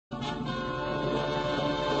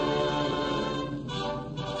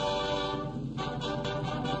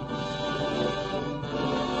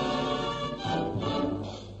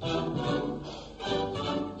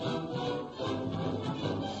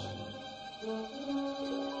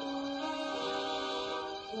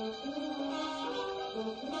Sure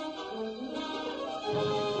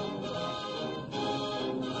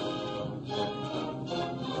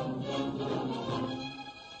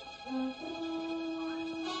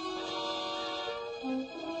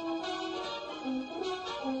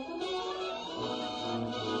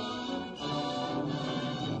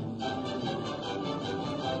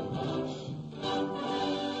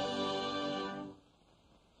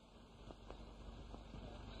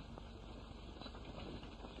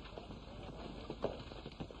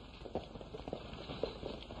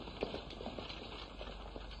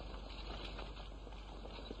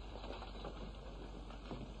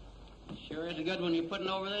is a good one you're putting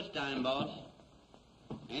over this time, boss.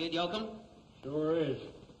 Ain't it, Yoakum? Sure is.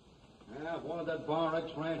 I've wanted that Bar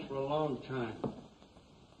X ranch for a long time.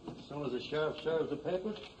 As soon as the sheriff serves the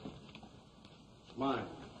papers, it's mine.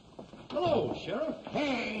 Hello, Sheriff.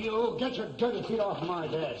 Hey, you, get your dirty feet off my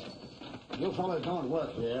desk. You fellas don't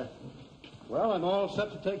work here. Well, I'm all set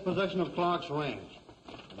to take possession of Clark's ranch.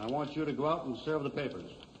 And I want you to go out and serve the papers.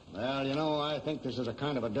 Well, you know, I think this is a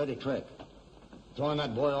kind of a dirty trick. Throwing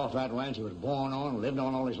that boy off that ranch he was born on, lived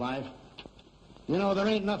on all his life. You know, there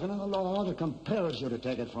ain't nothing in the law that compels you to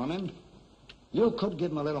take it from him. You could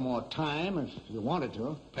give him a little more time if you wanted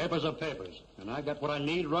to. Papers are papers, and I got what I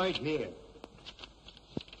need right here.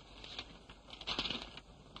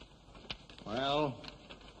 Well,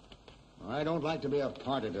 I don't like to be a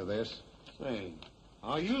party to this. Say,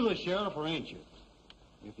 are you the sheriff or ain't you?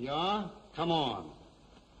 If you are, come on.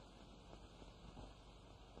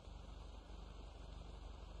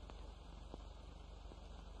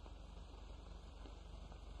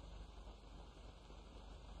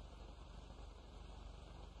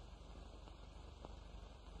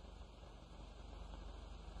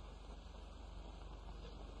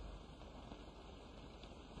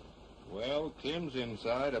 Well, Tim's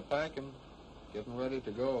inside, a-packing, getting ready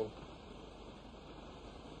to go.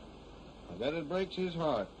 I bet it breaks his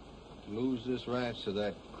heart to lose this ranch to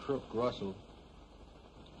that crook Russell.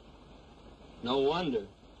 No wonder.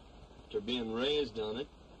 After being raised on it,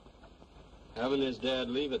 having his dad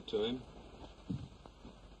leave it to him.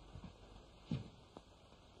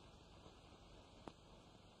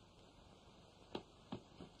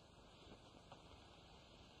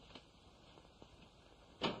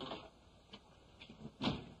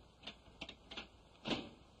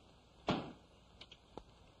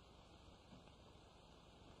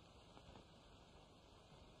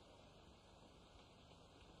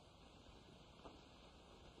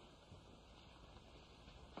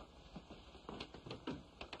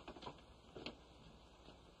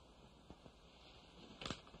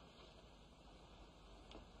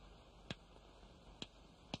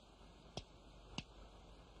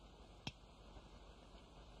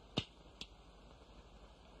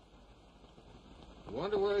 I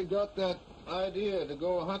wonder where he got that idea to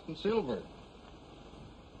go hunting silver.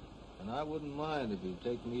 And I wouldn't mind if he'd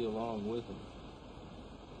take me along with him.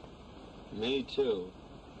 Me too.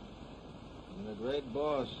 And the great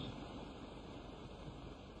boss.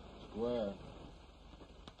 Square.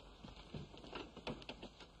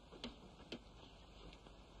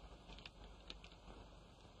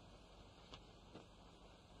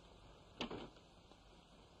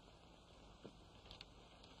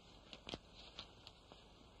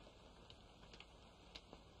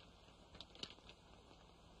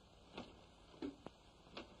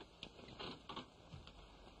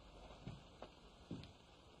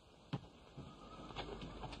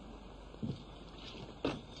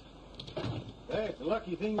 Hey, it's a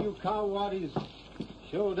lucky thing you cow-waddies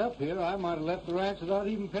showed up here. I might have left the ranch without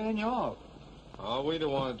even paying you off. Oh, we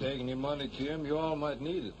don't want to take any money, Tim. You all might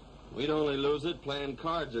need it. We'd only lose it playing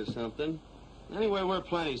cards or something. Anyway, we're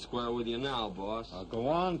plenty square with you now, boss. Go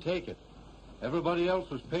on, take it. Everybody else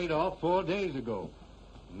was paid off 4 days ago.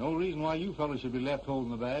 No reason why you fellas should be left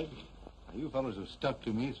holding the bag. You fellas have stuck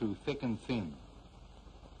to me through thick and thin.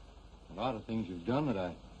 A lot of things you've done that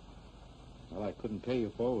I couldn't pay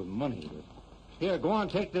you for with money. But here, go on,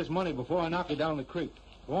 take this money before I knock you down the creek.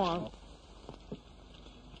 Go on.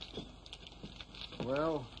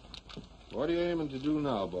 Well, what are you aiming to do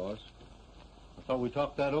now, boss? I thought we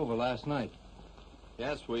talked that over last night.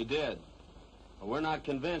 Yes, we did. But we're not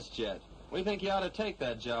convinced yet. We think you ought to take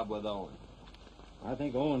that job with Owen. I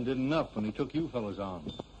think Owen did enough when he took you fellas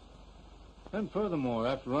on. And furthermore,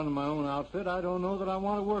 after running my own outfit, I don't know that I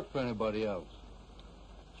want to work for anybody else.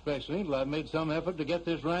 Especially until I've made some effort to get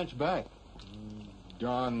this ranch back.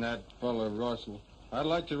 Darn that fella, Russell. I'd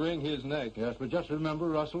like to wring his neck. Yes, but just remember,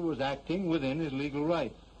 Russell was acting within his legal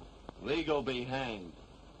rights. Legal be hanged.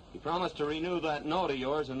 You promised to renew that note of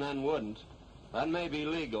yours and then wouldn't. That may be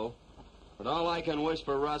legal. But all I can wish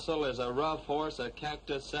for Russell is a rough horse, a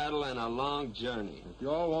cactus saddle, and a long journey. If you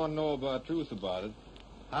all want to know about truth about it,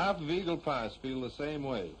 half of Eagle Pass feel the same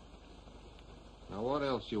way. Now, what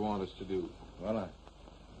else you want us to do? Well, I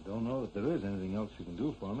don't know that there is anything else you can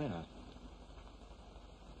do for me.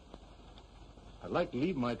 I'd like to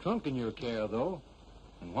leave my trunk in your care, though.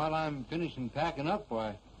 And while I'm finishing packing up,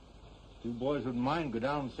 why, you boys wouldn't mind go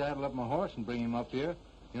down and saddle up my horse and bring him up here.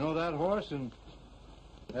 You know, that horse and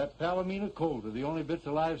that Palomino colt are the only bits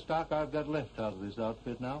of livestock I've got left out of this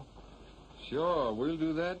outfit now. Sure, we'll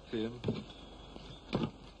do that, Tim.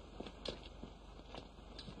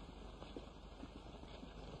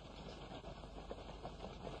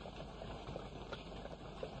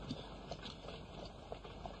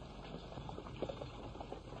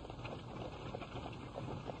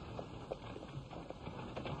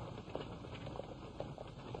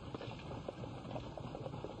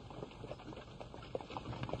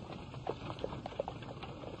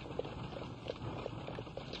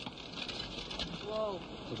 Whoa.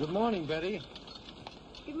 Well, good morning, Betty.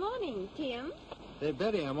 Good morning, Tim. Say,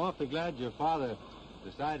 Betty, I'm awfully glad your father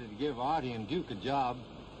decided to give Artie and Duke a job.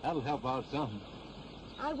 That'll help out some.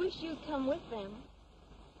 I wish you'd come with them.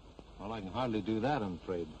 Well, I can hardly do that, I'm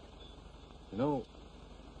afraid. You know,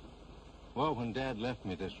 well, when Dad left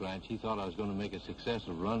me this ranch, he thought I was going to make a success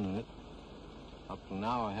of running it. Up till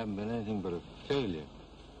now, I haven't been anything but a failure.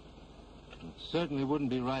 And it certainly wouldn't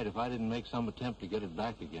be right if I didn't make some attempt to get it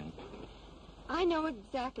back again. I know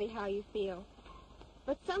exactly how you feel.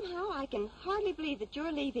 But somehow I can hardly believe that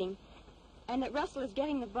you're leaving and that Russell is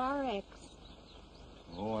getting the Bar X.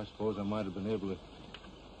 Oh, I suppose I might have been able to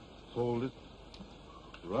hold it.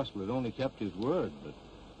 Russell had only kept his word, but...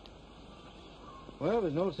 Well,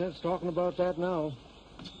 there's no sense talking about that now.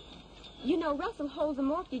 You know, Russell holds a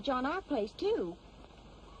mortgage on our place, too.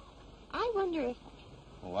 I wonder if...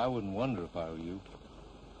 Oh, I wouldn't wonder if I were you.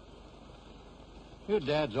 Your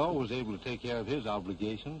Dad's always able to take care of his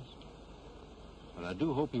obligations. But I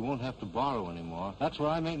do hope he won't have to borrow anymore. That's where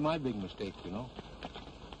I made my big mistake, you know.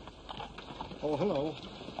 Oh, hello.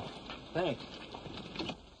 Thanks.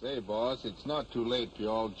 Say, boss, it's not too late for you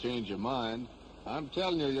all to change your mind. I'm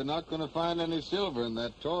telling you, you're not going to find any silver in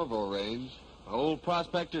that Torval range. Old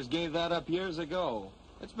prospectors gave that up years ago.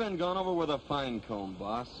 It's been gone over with a fine comb,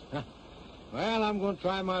 boss. Well, I'm going to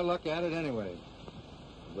try my luck at it anyway.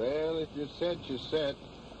 Well, if you're set, you're set.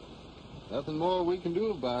 Nothing more we can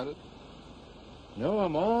do about it. No,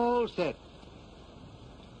 I'm all set.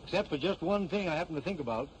 Except for just one thing I happen to think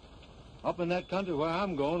about. Up in that country where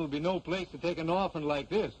I'm going, there'll be no place to take an orphan like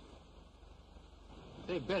this.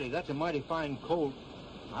 Say, Betty, that's a mighty fine colt.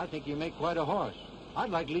 I think you make quite a horse.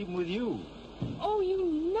 I'd like to leave him with you. Oh, you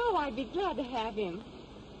know I'd be glad to have him.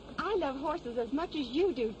 I love horses as much as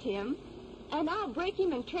you do, Tim. And I'll break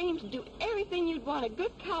him and train him to do everything you'd want a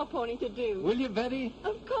good cow pony to do. Will you, Betty?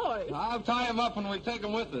 Of course. I'll tie him up and we take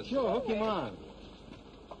him with us. Sure, hook him on.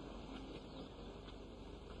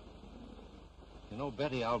 You know,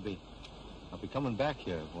 Betty, I'll be coming back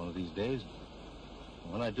here one of these days.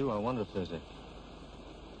 And when I do, I wonder if there's there'd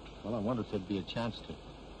be a chance to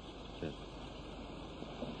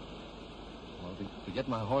get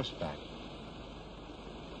my horse back.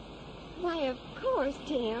 Why, of course,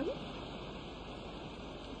 Tim.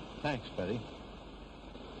 Thanks, Betty.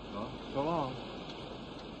 Well, so long.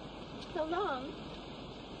 So long.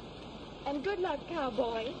 And good luck,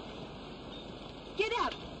 cowboy. Get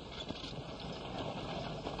up.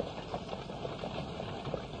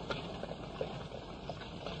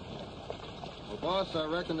 Well, boss, I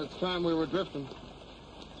reckon it's time we were drifting.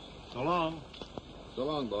 So long. So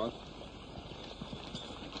long, boss.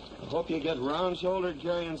 I hope you get round-shouldered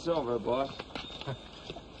carrying silver, boss.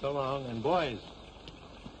 So long. And boys,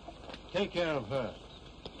 take care of her.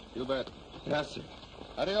 You bet. Yes, sir.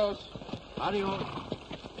 Adios. Adios.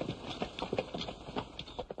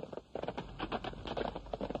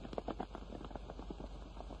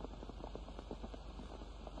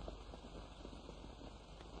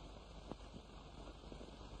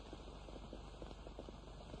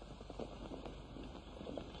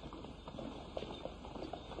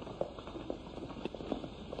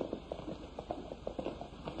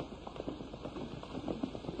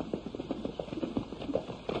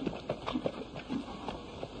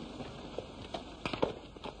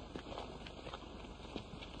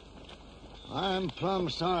 I'm plumb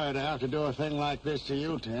sorry to have to do a thing like this to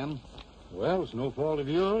you, Tim. Well, it's no fault of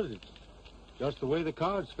yours. It's just the way the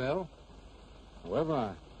cards fell.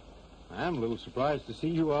 However, I am a little surprised to see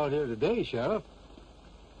you out here today, Sheriff.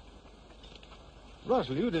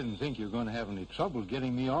 Russell, you didn't think you were going to have any trouble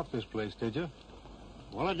getting me off this place, did you?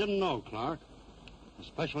 Well, I didn't know, Clark.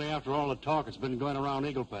 Especially after all the talk that's been going around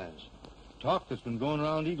Eagle Pass. Talk that's been going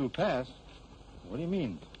around Eagle Pass? What do you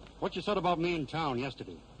mean? What you said about me in town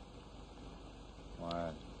yesterday. Why,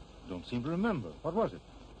 I don't seem to remember. What was it?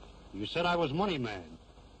 You said I was money man.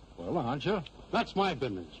 Well, aren't you? That's my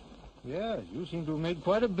business. Yes, you seem to have made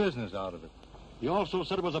quite a business out of it. You also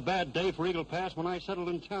said it was a bad day for Eagle Pass when I settled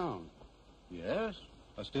in town. Yes,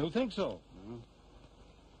 I still think so.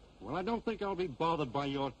 Well, I don't think I'll be bothered by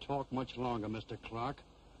your talk much longer, Mr. Clark.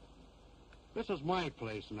 This is my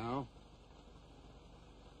place now.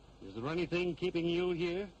 Is there anything keeping you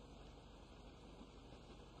here?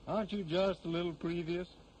 Aren't you just a little previous?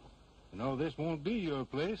 You know, this won't be your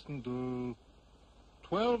place until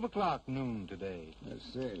 12 o'clock noon today.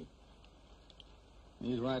 Let's see.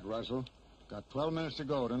 He's right, Russell. Got 12 minutes to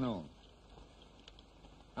go to noon.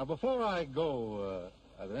 Now, before I go,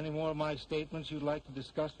 are there any more of my statements you'd like to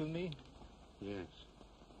discuss with me? Yes.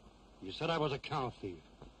 You said I was a cow thief.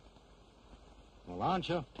 Well, aren't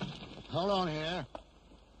you? Hold on here.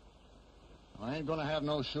 I ain't gonna have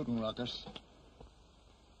no shooting ruckus.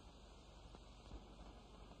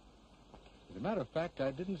 As a matter of fact,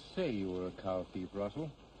 I didn't say you were a cow thief,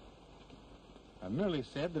 Russell. I merely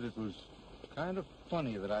said that it was kind of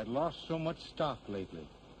funny that I'd lost so much stock lately.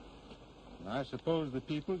 And I suppose the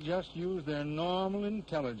people just used their normal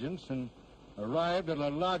intelligence and arrived at a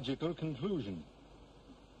logical conclusion.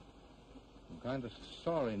 I'm kind of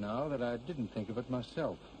sorry now that I didn't think of it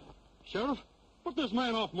myself. Sheriff, put this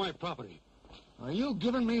man off my property. Are you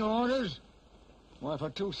giving me orders? Why, for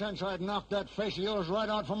 2 cents, I'd knock that face of yours right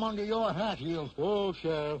out from under your hat, you. Oh,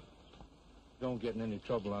 Sheriff. Don't get in any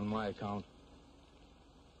trouble on my account.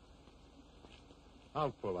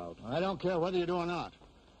 I'll pull out. I don't care whether you do or not.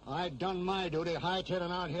 I done my duty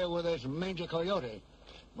hightailing out here with this mangy coyote.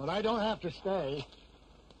 But I don't have to stay.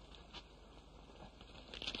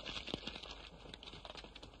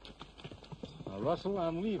 Now, Russell,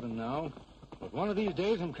 I'm leaving now. But one of these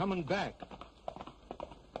days I'm coming back.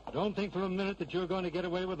 Don't think for a minute that you're going to get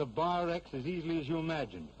away with a Bar X as easily as you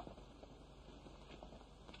imagine.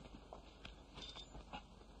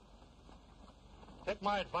 Take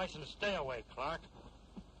my advice and stay away, Clark.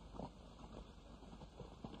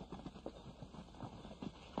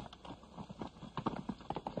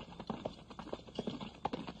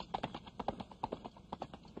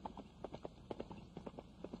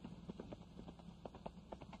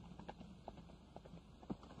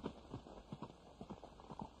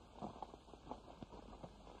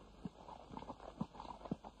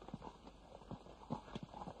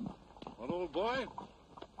 Well, old boy,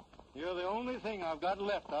 you're the only thing I've got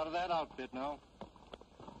left out of that outfit now.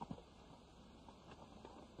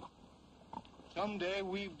 Someday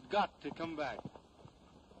we've got to come back.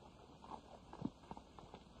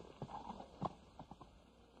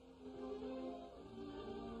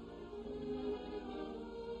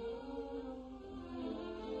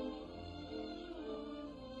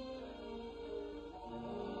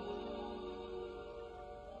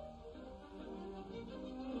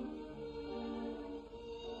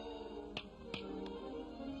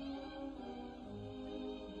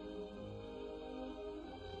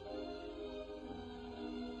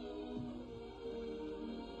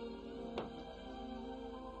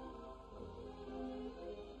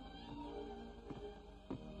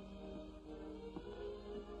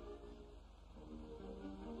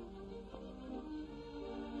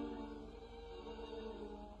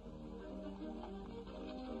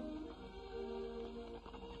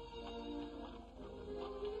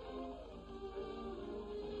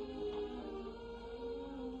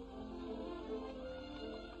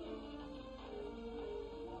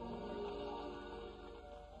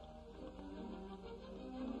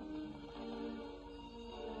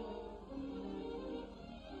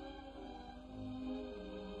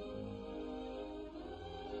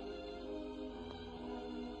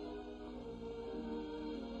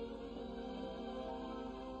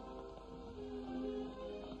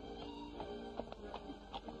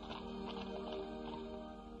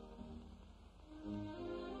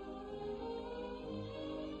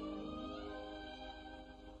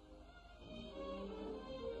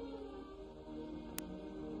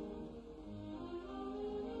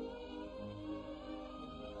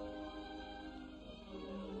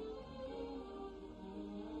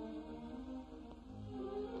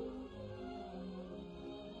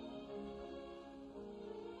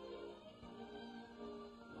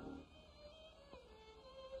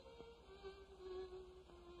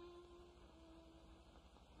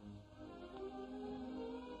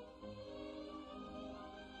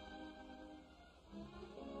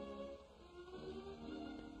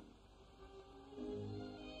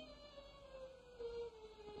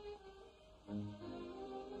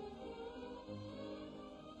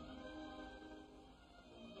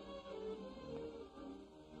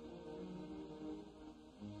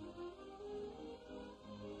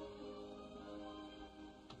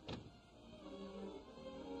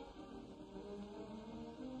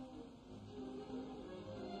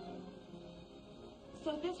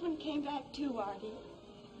 So this one came back too, Artie.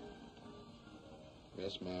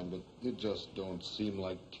 Yes, ma'am, but it just don't seem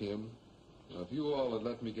like Tim. Now, if you all had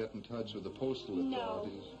let me get in touch with the postal authorities...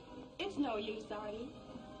 No, it's no use, Artie.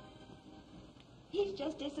 He's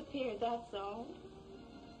just disappeared, that's all.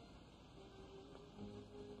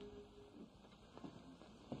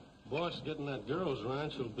 Boss, getting that girl's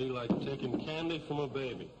ranch will be like taking candy from a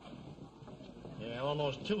baby. Yeah,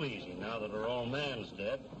 almost too easy now that her old man's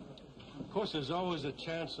dead. Of course, there's always a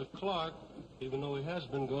chance of Clark, even though he has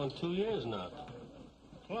been gone 2 years now.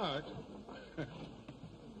 Clark?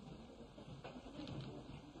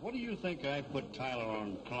 What do you think I put Tyler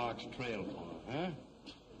on Clark's trail for, huh?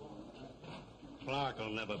 Clark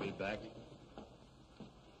will never be back.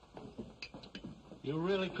 You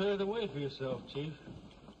really cleared the way for yourself, Chief.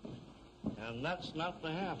 And that's not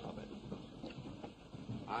the half of it.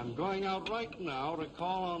 I'm going out right now to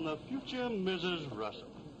call on the future Mrs. Russell.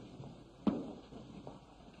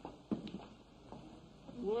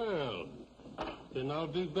 Well, then I'll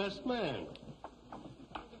be best man.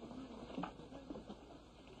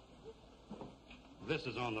 This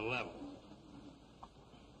is on the level.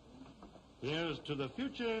 Here's to the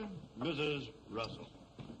future Mrs. Russell.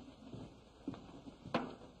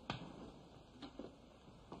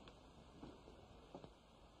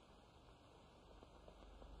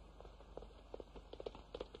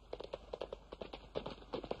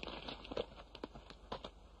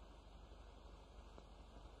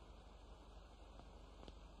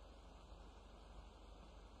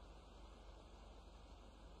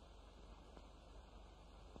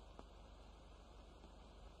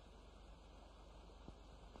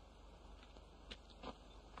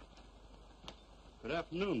 Good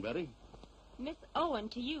afternoon, Betty. Miss Owen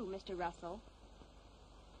to you, Mr. Russell.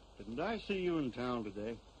 Didn't I see you in town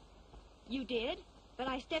today? You did, but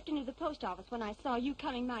I stepped into the post office when I saw you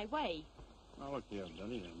coming my way. Now, look here,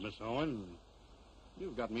 Betty, Miss Owen,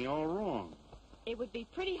 you've got me all wrong. It would be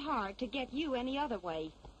pretty hard to get you any other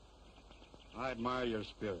way. I admire your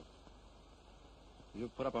spirit.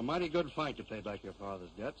 You've put up a mighty good fight to pay back your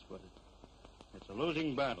father's debts, but it's a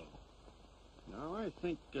losing battle. Now, I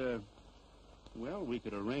think, well, we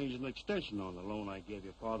could arrange an extension on the loan I gave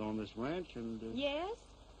your father on this ranch, and... Yes?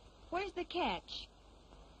 Where's the catch?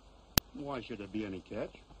 Why should there be any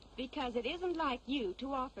catch? Because it isn't like you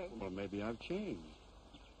to offer. Well, maybe I've changed.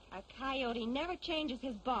 A coyote never changes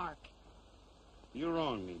his bark. You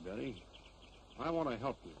wrong me, Betty. I want to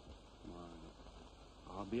help you.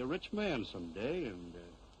 I'll be a rich man someday, and,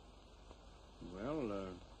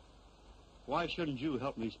 why shouldn't you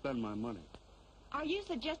help me spend my money? Are you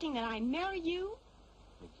suggesting that I marry you?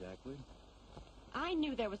 Exactly. I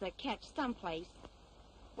knew there was a catch someplace.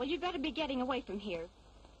 Well, you'd better be getting away from here.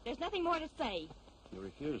 There's nothing more to say. You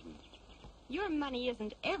refuse me. Your money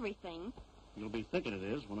isn't everything. You'll be thinking it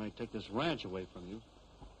is when I take this ranch away from you.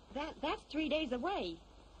 That's 3 days away.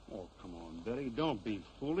 Oh, come on, Betty. Don't be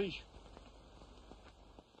foolish.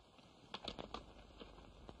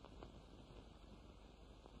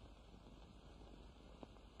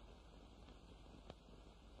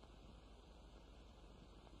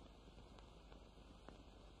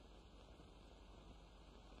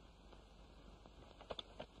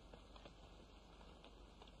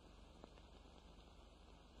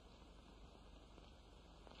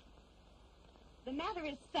 The matter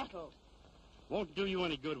is settled. Won't do you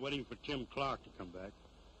any good waiting for Tim Clark to come back.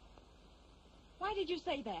 Why did you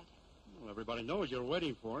say that? Well, everybody knows you're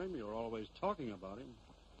waiting for him. You're always talking about him.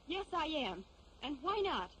 Yes, I am. And why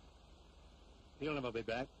not? He'll never be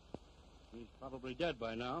back. He's probably dead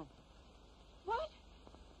by now. What?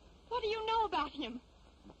 What do you know about him?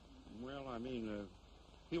 Well, I mean,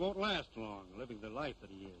 he won't last long living the life that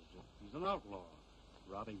he is. He's an outlaw,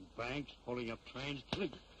 robbing banks, pulling up trains,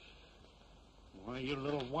 killing... Why, you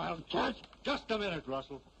little wildcat! Just a minute,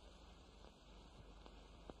 Russell.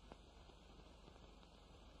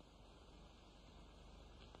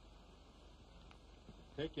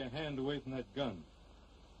 Take your hand away from that gun.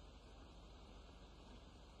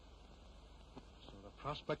 So the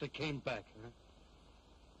prospector came back, huh?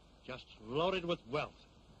 Just loaded with wealth.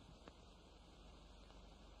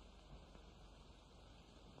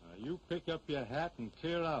 Now, you pick up your hat and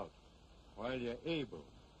clear out while you're able.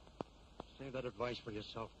 Save that advice for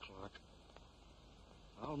yourself, Clark.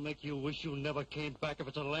 I'll make you wish you never came back if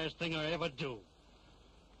it's the last thing I ever do.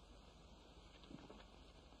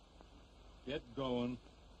 Get going.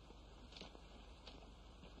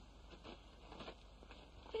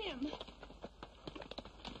 Tim.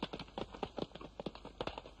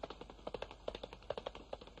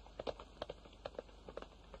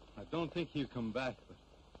 I don't think he'll come back, but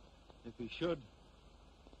if he should,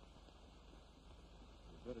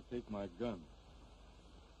 better take my gun.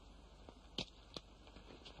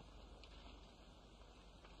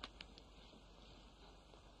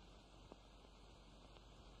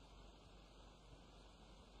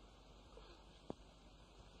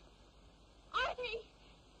 Artie!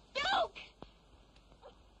 Duke!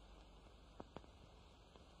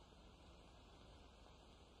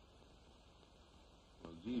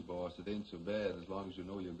 Well, gee, boss, it ain't so bad as long as you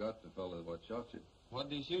know you got the fella what shot you. What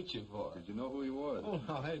did he shoot you for? Did you know who he was? Oh,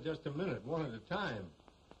 now, hey, just a minute. One at a time.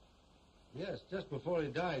 Yes, just before he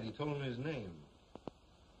died, he told me his name.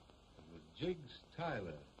 It was Jiggs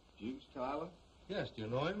Tyler. Jiggs Tyler? Yes, do you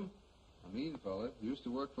know him? A mean fella. Used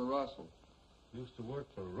to work for Russell. Used to work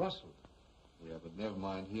for Russell. Yeah, but never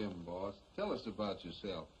mind him, boss. Tell us about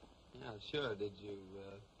yourself. Yeah, sure. Did you,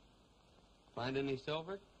 find any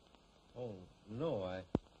silver? Oh, no, I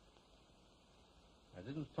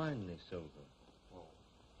didn't find any silver. Well,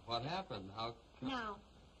 what happened? How... Now,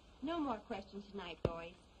 no more questions tonight,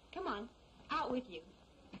 boys. Come on, out with you.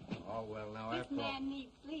 Oh, well, now, This man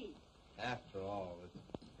needs sleep. after all,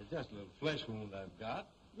 it's just a little flesh wound I've got.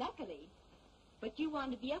 Luckily. But you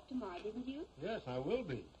wanted to be up tomorrow, didn't you? Yes, I will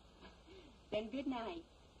be. Then good night.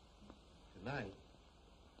 Good night.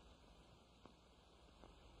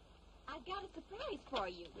 I've got a surprise for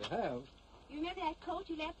you. You have? You remember that coat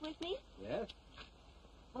you left with me? Yes?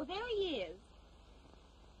 Well, there he is.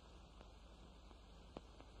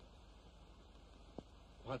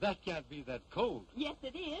 Well, that can't be that cold. Yes,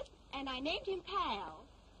 it is. And I named him Pal.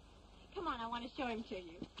 Come on, I want to show him to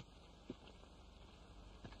you.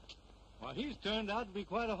 Well, he's turned out to be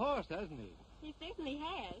quite a horse, hasn't he? He certainly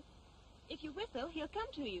has. If you whistle, he'll come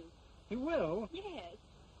to you. He will? Yes.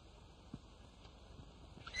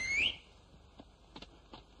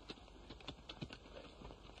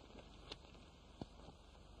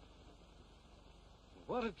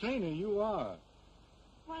 What a trainer you are.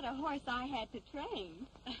 What a horse I had to train.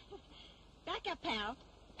 Back up, Pal.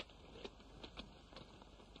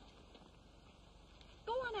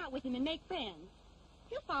 Go on out with him and make friends.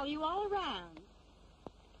 He'll follow you all around.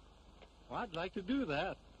 Well, I'd like to do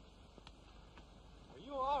that. Well,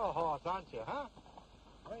 you are a horse, aren't you, huh?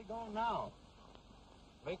 Where are you going now?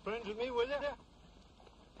 Make friends with me, will you?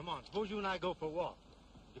 Come on, suppose you and I go for a walk.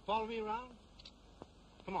 You follow me around?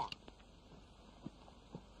 Come on.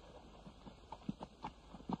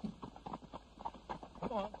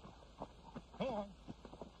 Come on. Come on.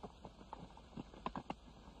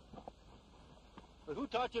 But who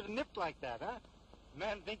taught you to nip like that, huh?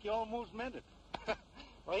 Man, think you almost meant it.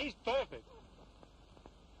 Well, he's perfect.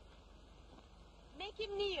 Make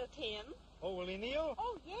him kneel, Tim. Oh, will he kneel?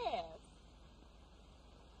 Oh, yes.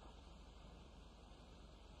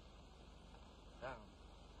 Down.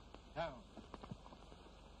 Down.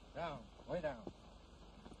 Down. Way down.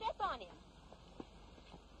 Step on him.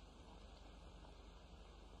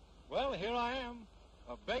 Well, here I am,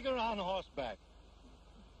 a beggar on horseback.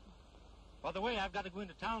 By the way, I've got to go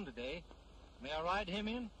into town today. May I ride him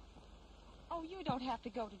in? Oh, you don't have to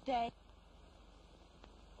go today.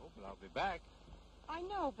 Oh, but I'll be back. I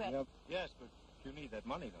know, but Yes, but you need that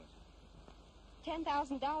money, don't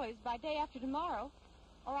 $10,000 by day after tomorrow,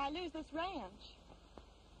 or I lose this ranch.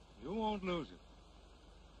 you? You won't lose it.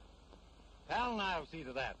 Pal and I will see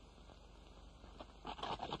to that.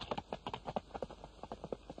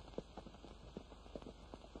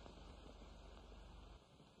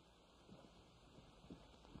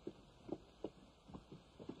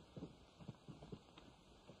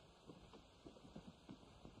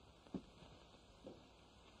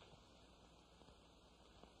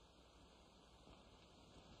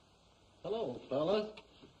 Hello, fellas.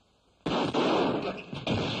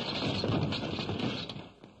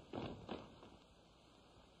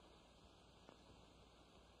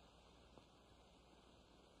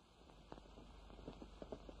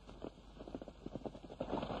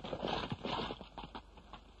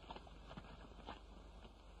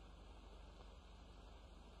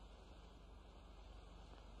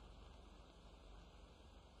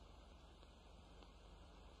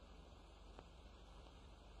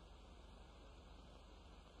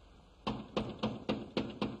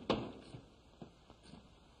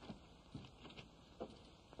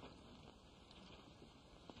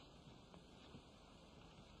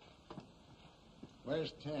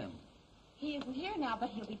 Where's Tim? He isn't here now,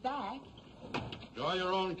 but he'll be back. Draw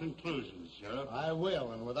your own conclusions, Sheriff. I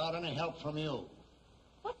will, and without any help from you.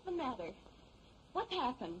 What's the matter? What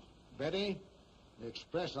happened? Betty, the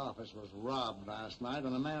express office was robbed last night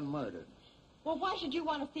and a man murdered. Well, why should you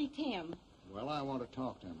want to see Tim? Well, I want to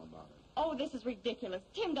talk to him about it. Oh, this is ridiculous.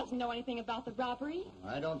 Tim doesn't know anything about the robbery.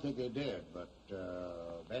 I don't think he did, but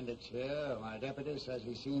Bendix here, my deputy, says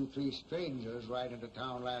he's seen 3 strangers ride into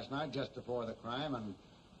town last night just before the crime, and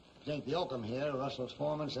Zink Yoakum here, Russell's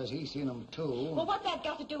foreman, says he's seen them too. Well, what's that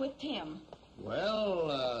got to do with Tim?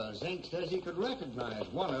 Well, Zink says he could recognize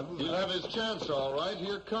one of them. He'll have his chance, all right.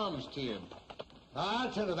 Here comes Tim.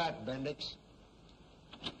 I'll tell you that, Bendix.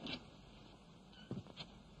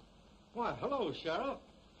 Why, hello, Sheriff.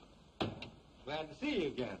 Glad to see you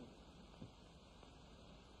again.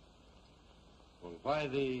 Well, why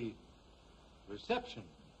the reception?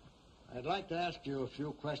 I'd like to ask you a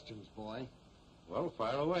few questions, boy. Well,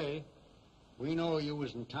 fire away. We know you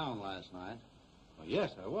was in town last night. Well,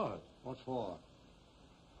 yes, I was. What for?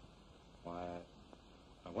 Why,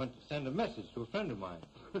 I went to send a message to a friend of mine.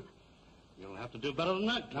 You'll have to do better than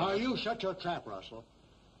that, Now, you shut your trap, Russell.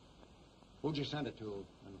 Who'd you send it to,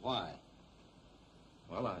 and why?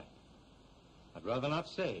 Well, I'd rather not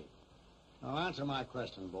say. Now, answer my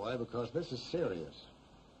question, boy, because this is serious.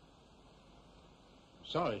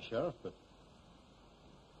 Sorry, Sheriff, but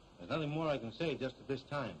there's nothing more I can say just at this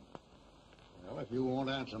time. Well, if you won't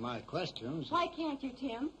answer my questions... Why can't you,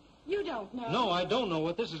 Tim? You don't know. No, I don't know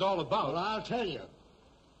what this is all about. Well, I'll tell you.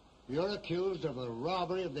 You're accused of a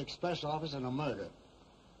robbery of the express office and a murder.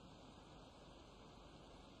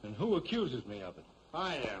 And who accuses me of it?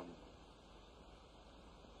 I am.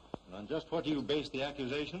 And on just what do you base the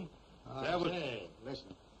accusation? Say, listen.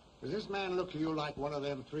 Does this man look to you like one of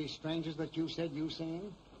them 3 strangers that you said you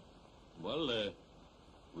seen? Well, it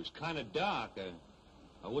was kind of dark.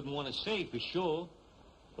 I wouldn't want to say for sure.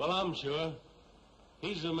 Well, I'm sure.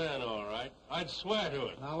 He's the man, all right. I'd swear to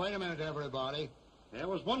it. Now, wait a minute, everybody. There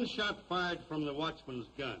was 1 shot fired from the watchman's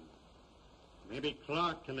gun. Maybe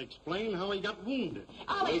Clark can explain how he got wounded.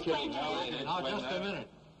 I'll explain to you. Now, just a minute.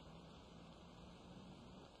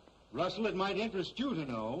 Russell, it might interest you to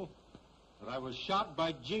know that I was shot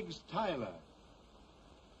by Jiggs Tyler.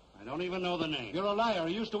 I don't even know the name. You're a liar.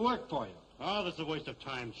 He used to work for you. Oh, this is a waste of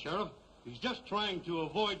time, Sheriff. He's just trying to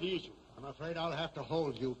avoid the issue. I'm afraid I'll have to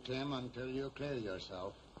hold you, Tim, until you clear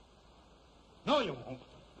yourself. No, you won't.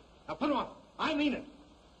 Now, put him up. I mean it.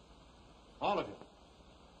 All of you.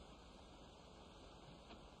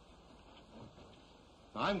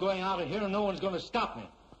 Now, I'm going out of here and no one's going to stop me.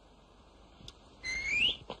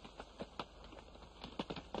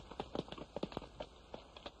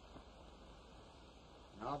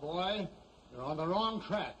 Now, boy, you're on the wrong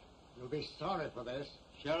track. You'll be sorry for this.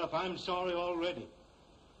 Sheriff, I'm sorry already.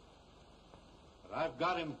 But I've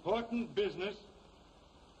got important business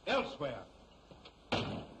elsewhere.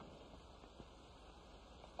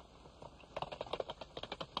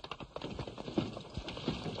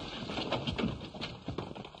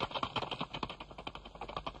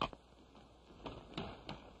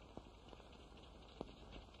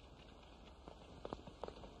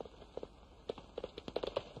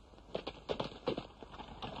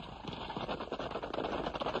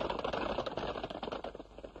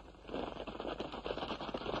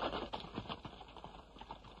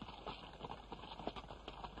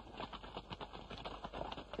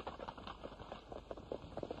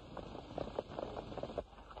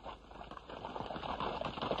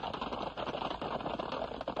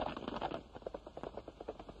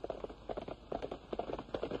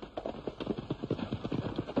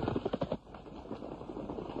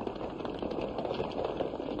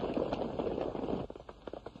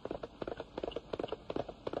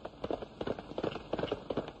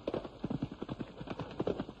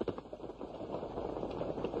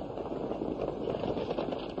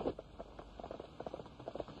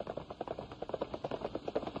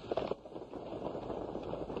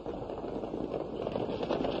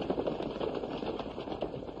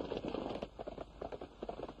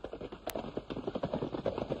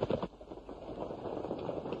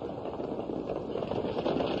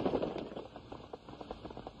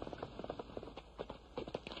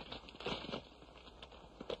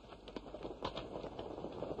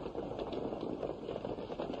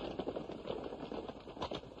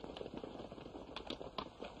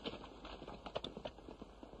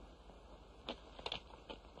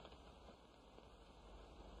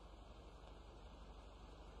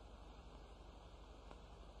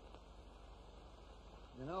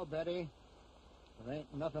 You know, Betty, there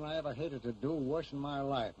ain't nothing I ever hated to do worse in my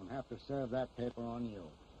life than have to serve that paper on you.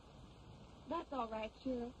 That's all right,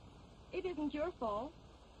 Sheriff. It isn't your fault.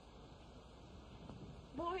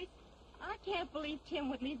 Boys, I can't believe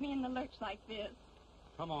Tim would leave me in the lurch like this.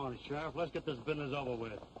 Come on, Sheriff. Let's get this business over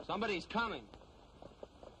with. Somebody's coming.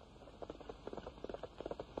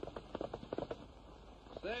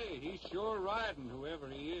 Say, Hey, he's sure riding, whoever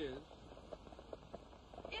he is.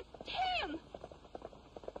 It's Tim!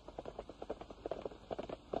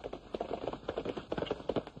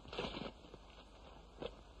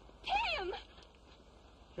 Tim!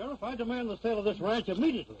 Sheriff, I demand the sale of this ranch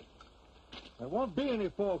immediately. There won't be any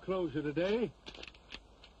foreclosure today.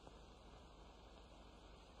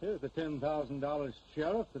 Here's the $10,000,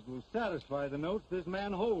 Sheriff, that will satisfy the notes this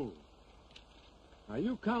man holds. Now,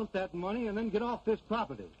 you count that money and then get off this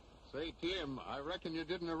property. Say, Tim, I reckon you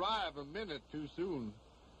didn't arrive a minute too soon.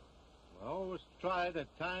 I always try to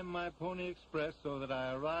time my Pony Express so that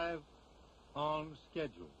I arrive on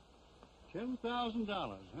schedule. $10,000,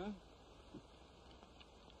 huh?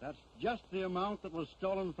 That's just the amount that was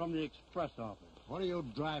stolen from the express office. What are you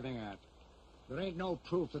driving at? There ain't no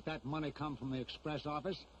proof that that money come from the express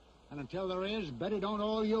office. And until there is, Betty don't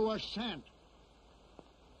owe you a cent.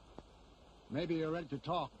 Maybe you're ready to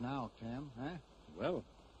talk now, Tim, huh? Well,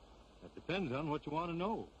 that depends on what you want to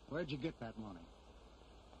know. Where'd you get that money?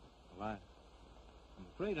 Well, I'm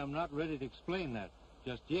afraid I'm not ready to explain that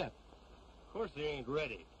just yet. Of course he ain't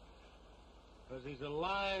ready. Because he's a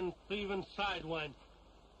lying, thieving sidewinder.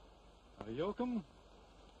 Now, Yoakum,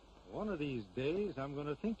 one of these days I'm going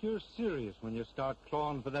to think you're serious when you start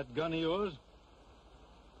clawing for that gun of yours.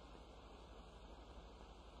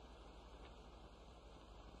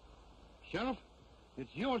 Sheriff,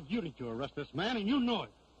 it's your duty to arrest this man, and you know it.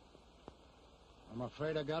 I'm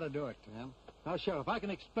afraid I gotta do it, Tim. Now, Sheriff, I can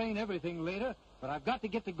explain everything later, but I've got to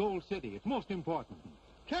get to Gold City. It's most important.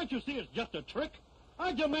 Can't you see it's just a trick?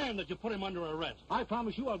 I demand that you put him under arrest. I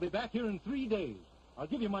promise you I'll be back here in 3 days. I'll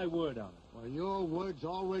give you my word on it. Well, your word's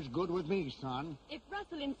always good with me, son. If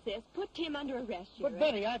Russell insists, put Tim under arrest, Sheriff. But,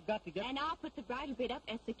 Betty, I've got to get... And I'll put the bridal bid up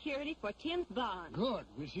as security for Tim's bond. Good.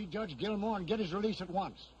 We'll see Judge Gilmore and get his release at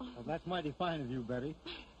once. Well, that's mighty fine of you, Betty.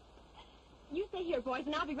 You stay here, boys,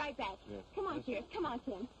 and I'll be right back. Yes. Come on, Yes. Sheriff. Come on,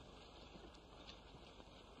 Tim.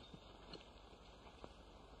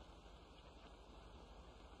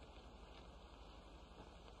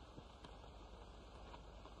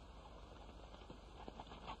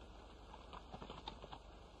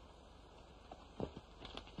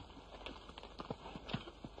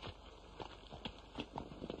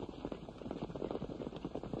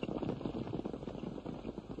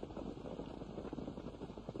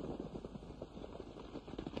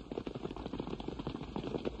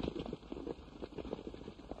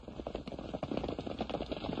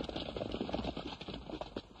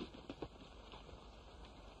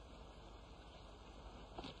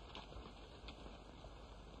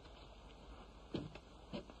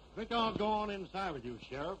 I think I'll go on inside with you,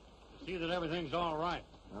 Sheriff, to see that everything's all right.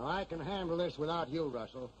 Now, I can handle this without you,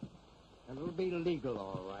 Russell. And it'll be legal,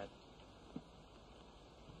 all right.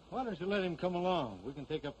 Why don't you let him come along? We can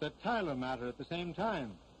take up that Tyler matter at the same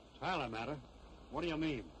time. Tyler matter? What do you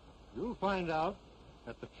mean? You'll find out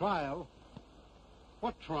at the trial.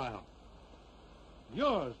 What trial?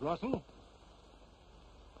 Yours, Russell.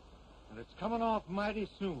 And it's coming off mighty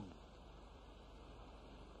soon.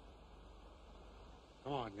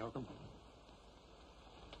 Come on, Yoakum.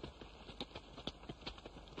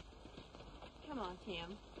 Come on,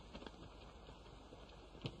 Tim.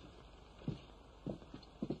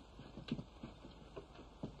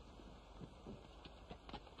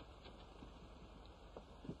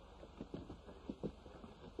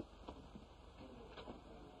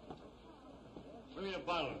 Bring me a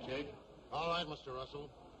bottle, Jake. All right, Mr. Russell.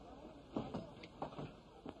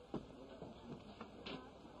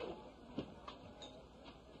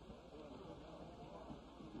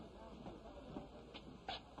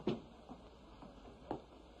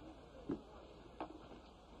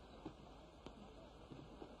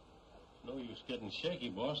 No use getting shaky,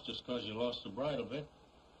 boss, just 'cause you lost the bridle bit.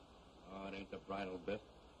 Oh, it ain't the bridle bit.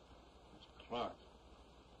 It's Clark.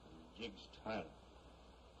 And Jiggs Tyler.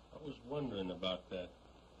 I was wondering about that.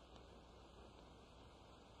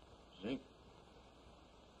 Zink,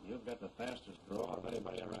 you've got the fastest draw of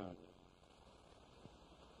anybody around you.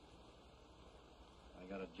 I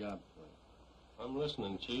got a job for you. I'm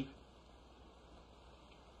listening, Chief.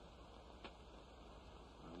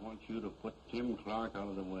 I want you to put Tim Clark out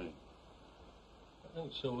of the way. That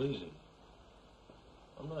ain't so easy.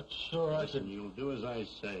 I'm not sure I Listen, could... you'll do as I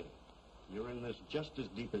say. You're in this just as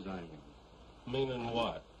deep as I am. Meaning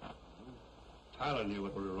what? Tyler knew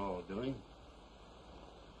what we were all doing.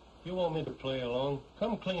 You want me to play along?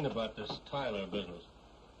 Come clean about this Tyler business.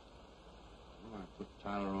 Well, I put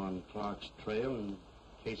Tyler on Clark's trail in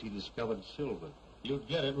case he discovered silver. You'd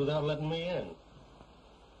get it without letting me in.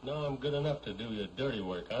 Now I'm good enough to do your dirty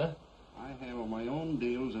work, huh? I handle my own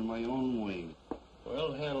deals in my own way.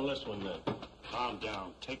 Well, handle this one then. Calm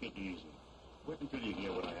down. Take it easy. Wait until you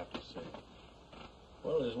hear what I have to say.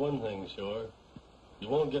 Well, there's one thing sure. You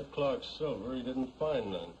won't get Clark's silver. He didn't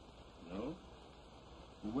find none. No?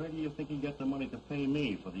 Well, where do you think he got the money to pay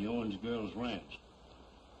me for the Owens girls' ranch?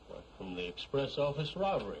 What, from the express office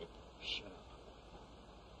robbery? Shut up.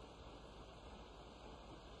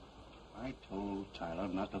 I told Tyler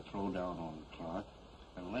not to throw down on Clark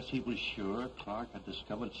unless he was sure Clark had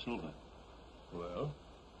discovered silver. Well?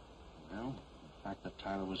 Well, the fact that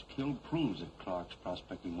Tyler was killed proves that Clark's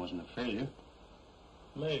prospecting wasn't a failure.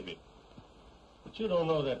 Maybe. But you don't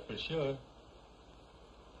know that for sure.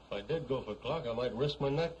 If I did go for Clark, I might risk my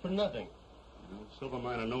neck for nothing. You know, silver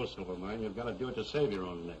mine or no silver mine, you've got to do it to save your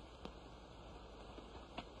own neck.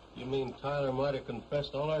 You mean Tyler might have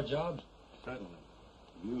confessed all our jobs? Certainly.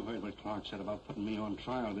 You heard what Clark said about putting me on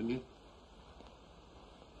trial, didn't you?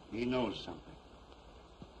 He knows something.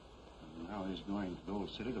 And now he's going to Gold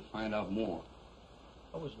City to find out more.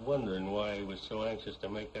 I was wondering why he was so anxious to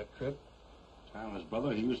make that trip. Tyler's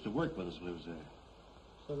brother, he used to work with us, lives there.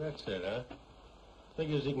 So that's it, huh?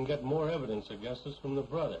 Figures he can get more evidence against us from the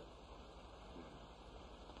brother.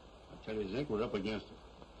 I tell you, Zink, we're up against it.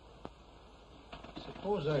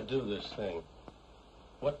 Suppose I do this thing.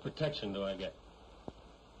 What protection do I get?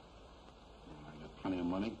 I got plenty of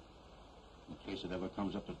money. In case it ever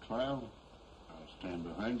comes up to trial, I'll stand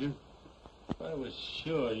behind you. I was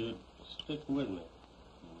sure you'd stick with me.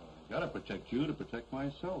 Well, I gotta protect you to protect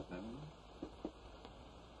myself, haven't I?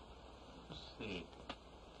 See,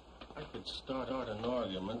 I could start out an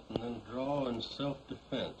argument and then draw in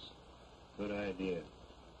self-defense. Good idea.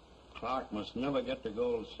 Clark must never get to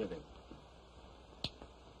Gold City.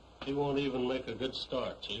 He won't even make a good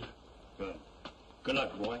start, Chief. Good. Good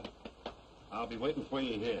luck, boy. I'll be waiting for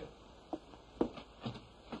you here.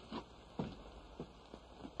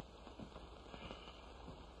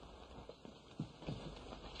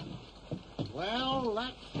 Well,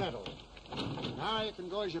 that's settled. Now you can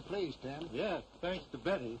go as you please, Tim. Yes, thanks to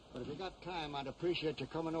Betty. But if you got time, I'd appreciate you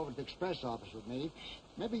coming over to the express office with me.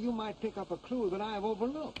 Maybe you might pick up a clue that I've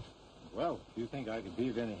overlooked. Well, if you think I could be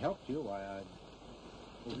of any help to you, why,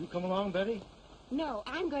 Will you come along, Betty? No,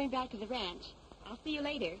 I'm going back to the ranch. I'll see you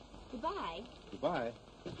later. Goodbye. Goodbye.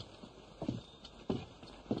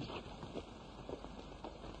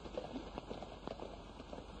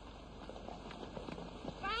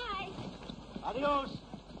 Bye. Adios.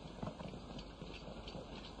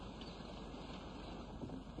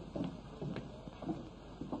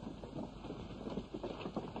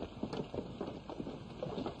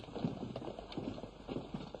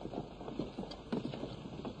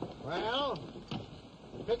 Well,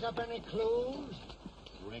 pick up any clues?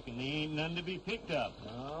 Reckon there ain't none to be picked up.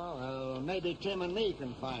 Oh, well, maybe Tim and me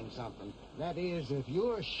can find something. That is, if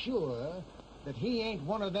you're sure that he ain't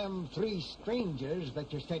one of them three strangers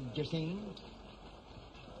that you said you seen.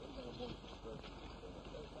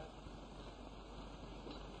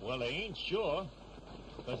 Well, I ain't sure,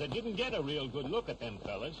 because I didn't get a real good look at them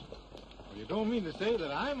fellas. Well, you don't mean to say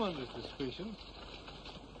that I'm under suspicion.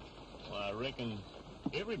 Well, I reckon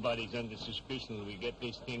everybody's under suspicion that we get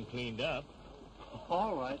this thing cleaned up.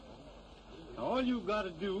 All right. All you've got to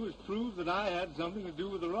do is prove that I had something to do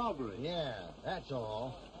with the robbery. Yeah, that's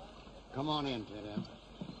all. Come on in, Tim.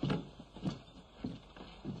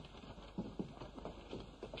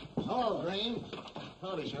 Hello, Green.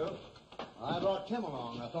 Howdy, Sheriff. I brought Tim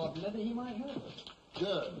along. I thought maybe he might help us.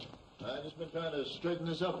 Good. I just been trying to straighten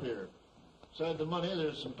this up here. Besides the money,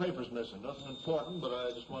 there's some papers missing. Nothing important, but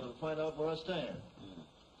I just wanted to find out where I stand.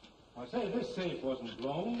 I say, this safe wasn't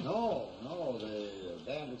blown. No, the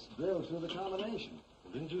bandits drilled through the combination.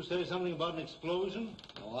 Didn't you say something about an explosion?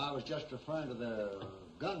 Oh, I was just referring to the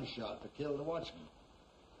gunshot that killed the watchman.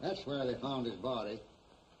 That's where they found his body.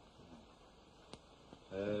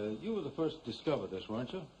 You were the first to discover this,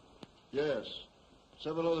 weren't you? Yes.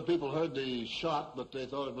 Several other people heard the shot, but they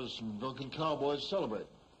thought it was some drunken cowboys celebrating.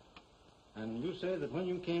 And you say that when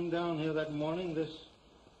you came down here that morning, this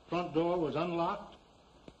front door was unlocked?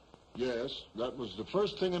 Yes, that was the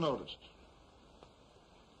first thing I noticed.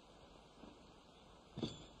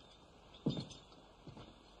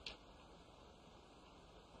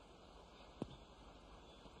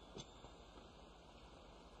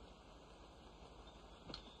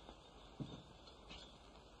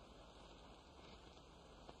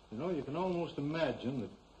 You know, you can almost imagine that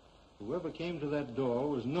whoever came to that door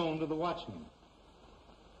was known to the watchman.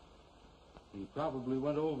 He probably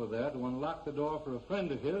went over there to unlock the door for a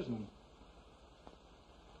friend of his and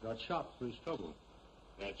got shot for his trouble.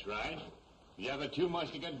 That's right. The other two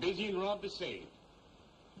must have got busy and robbed the safe.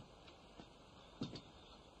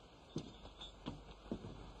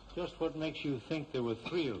 Just what makes you think there were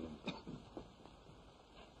 3 of them?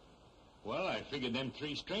 Well, I figured them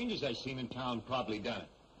 3 strangers I seen in town probably done it.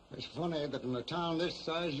 It's funny that in a town this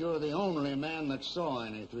size, you're the only man that saw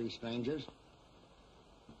any 3 strangers.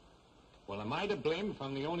 Well, am I to blame if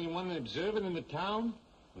I'm the only one observing in the town?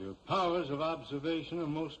 Your powers of observation are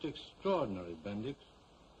most extraordinary, Bendix.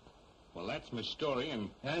 Well, that's my story,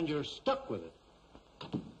 and you're stuck with it.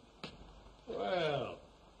 Well,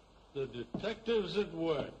 the detectives at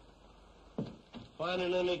work.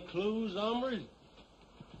 Finding any clues, hombres?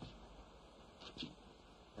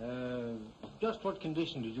 Just what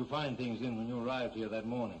condition did you find things in when you arrived here that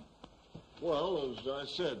morning? Well, as I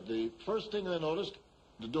said, the first thing I noticed,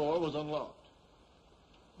 the door was unlocked.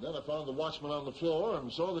 Then I found the watchman on the floor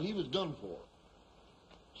and saw that he was done for.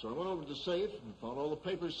 So I went over to the safe and found all the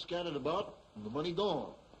papers scattered about and the money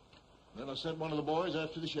gone. Then I sent one of the boys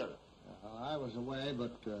after the sheriff. I was away,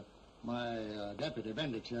 but my deputy,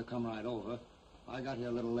 Bendix, here, come right over. I got here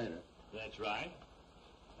a little later. That's right.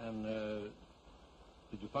 And,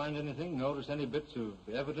 did you find anything, notice any bits of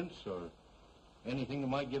evidence or anything that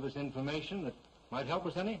might give us information that might help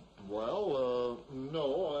us any? Well,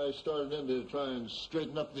 no. I started in to try and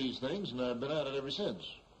straighten up these things, and I've been at it ever since.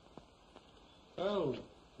 Oh,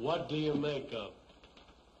 what do you make of?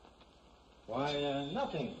 Why,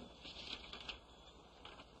 nothing.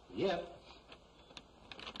 Yet.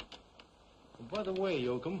 By the way,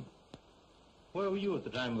 Yoakum, where were you at the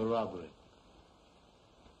time of the robbery?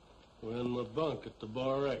 We're in my bunk at the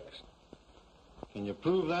Bar X. Can you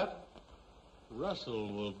prove that?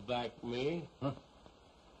 Russell will back me. Huh?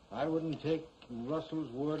 I wouldn't take Russell's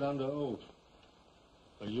word under oath.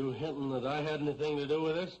 Are you hinting that I had anything to do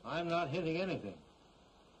with this? I'm not hinting anything.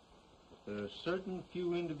 But there are certain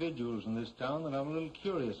few individuals in this town that I'm a little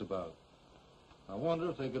curious about. I wonder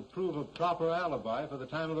if they could prove a proper alibi for the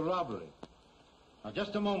time of the robbery. Now,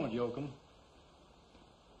 just a moment, Yoakum.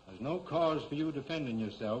 There's no cause for you defending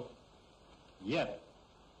yourself. Yet.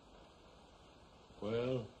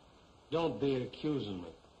 Well, don't be accusing me.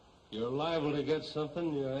 You're liable to get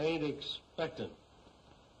something you ain't expecting.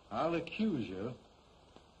 I'll accuse you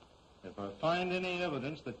if I find any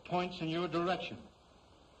evidence that points in your direction.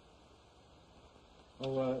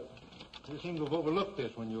 Oh, you seem to have overlooked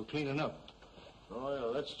this when you were cleaning up. Oh,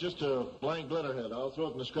 yeah, that's just a blank letterhead. I'll throw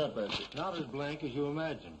it in the scrap basket. Not as blank as you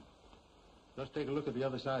imagine. Just take a look at the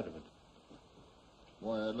other side of it.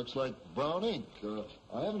 Why, it looks like brown ink.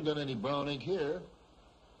 I haven't got any brown ink here.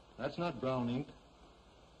 That's not brown ink.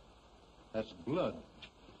 That's blood.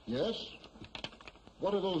 Yes?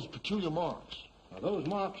 What are those peculiar marks? Now, those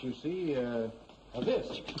marks, you see, are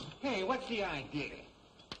this. Hey, what's the idea?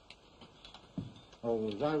 Oh,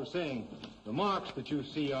 as I was saying, the marks that you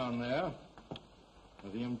see on there are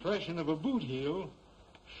the impression of a boot heel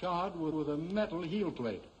shod with a metal heel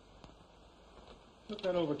plate. Look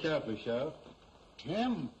that over carefully, Sheriff.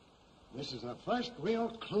 Tim, this is the first real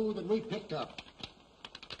clue that we picked up.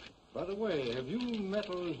 By the way, have you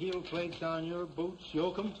metal heel plates on your boots,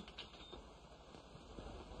 Yoakum?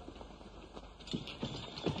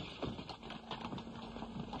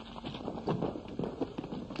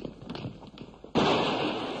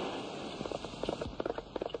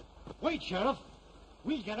 Wait, Sheriff.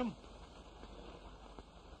 We'll get him.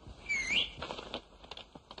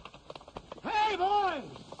 Hey, boys!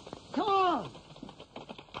 Come on!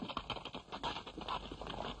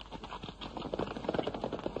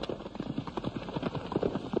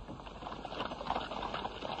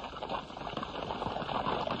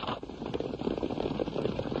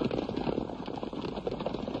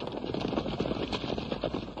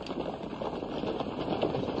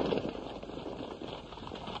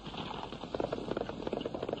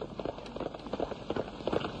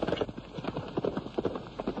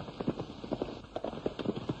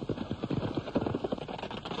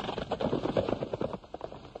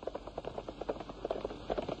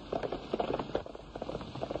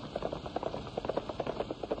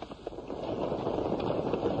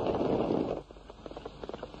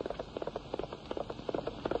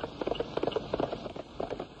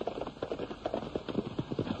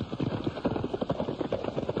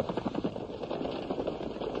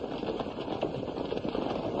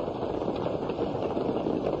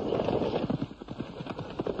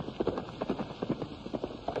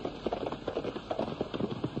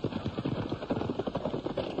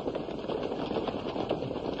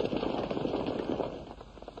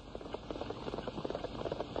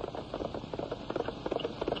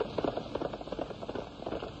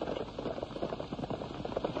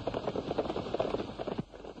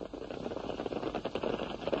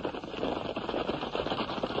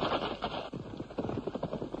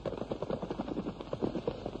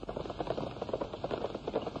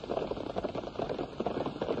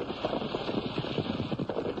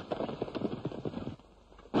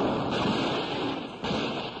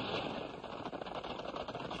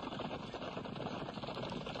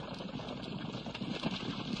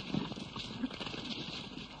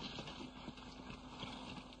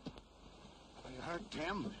 hurt,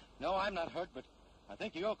 Tim? No, I'm not hurt, but I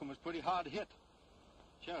think Yoakum was pretty hard hit.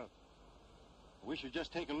 Sheriff, we should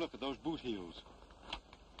just take a look at those boot heels.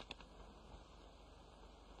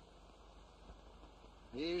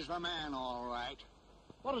 He's the man, all right.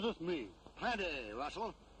 What does this mean? Plenty,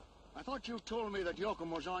 Russell. I thought you told me that Yoakum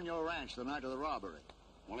was on your ranch the night of the robbery.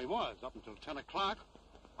 Well, he was, up until 10 o'clock.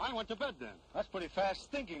 I went to bed then. That's pretty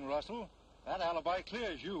fast thinking, Russell. That alibi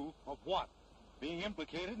clears you. Of what? Being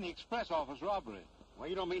implicated in the express office robbery. Well,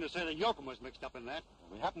 you don't mean to say that Yoakum was mixed up in that?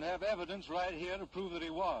 We happen to have evidence right here to prove that he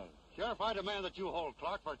was. Sheriff, I demand that you hold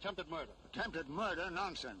Clark for attempted murder. Attempted murder?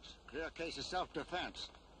 Nonsense. Clear case of self-defense.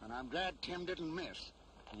 And I'm glad Tim didn't miss.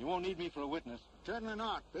 You won't need me for a witness. Certainly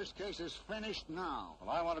not. This case is finished now. Well,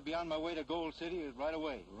 I want to be on my way to Gold City right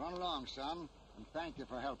away. Run along, son, and thank you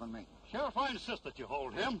for helping me. Sheriff, I insist that you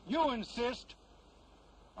hold him. You insist?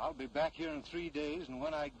 I'll be back here in 3 days, and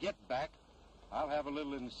when I get back, I'll have a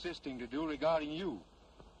little insisting to do regarding you.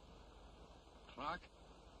 Clark,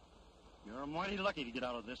 you're mighty lucky to get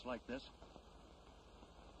out of this like this.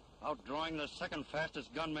 Outdrawing the second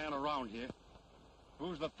fastest gunman around here.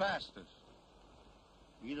 Who's the fastest?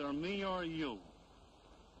 Either me or you.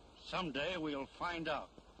 Someday we'll find out.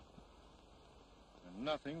 And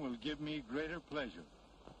nothing will give me greater pleasure.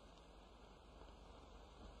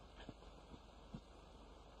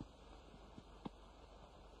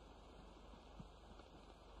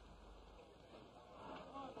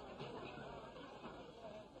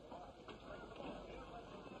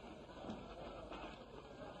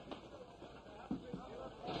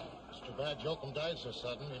 It's too bad Yoakum died so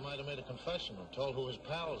sudden. He might have made a confession and told who his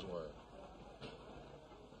pals were.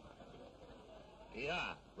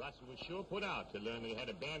 Yeah, Russell was sure put out to learn that he had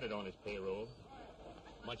a bandit on his payroll.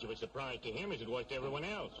 Much of a surprise to him as it was to everyone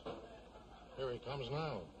else. Here he comes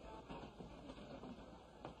now.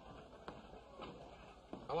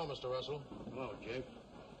 Hello, Mr. Russell. Hello, Jake.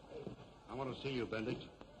 I want to see you, Bendix.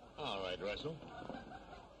 All right, Russell.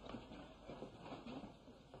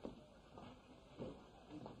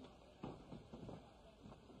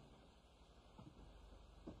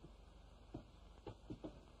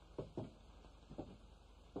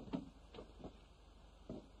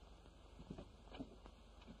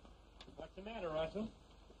 What's the matter, Russell?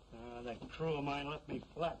 That crew of mine left me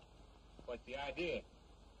flat. What's the idea?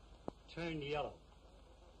 Turned yellow.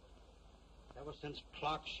 Ever since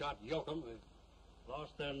Clark shot Yoakum, they've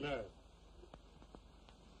lost their nerve.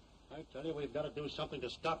 I tell you, we've got to do something to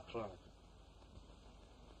stop Clark.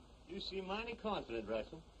 You seem mighty confident,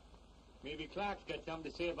 Russell. Maybe Clark's got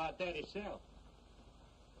something to say about that himself.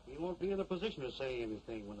 He won't be in a position to say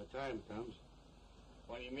anything when the time comes.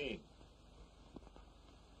 What do you mean?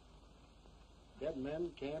 Dead men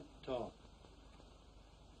can't talk.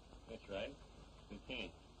 That's right. They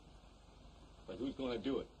can't. But who's going to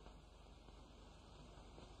do it?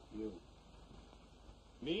 You.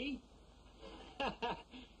 Me?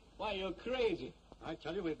 Why, you're crazy. I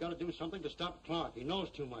tell you, we've got to do something to stop Clark. He knows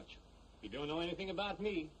too much. You don't know anything about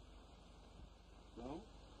me. No?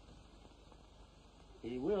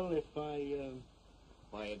 He will if I,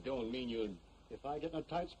 Why, it don't mean you'll... If I get in a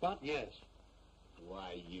tight spot, yes.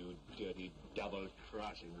 Why, you dirty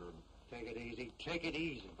double-crossing... Take it easy. Take it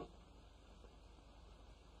easy.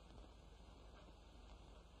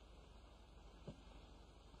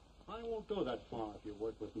 I won't go that far if you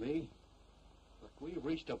work with me. But we've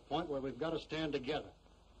reached a point where we've got to stand together.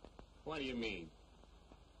 What do you mean?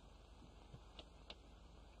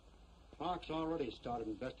 Clark's already started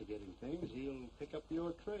investigating things. He'll pick up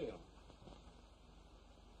your trail.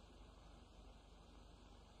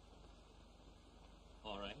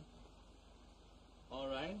 All right. All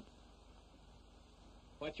right.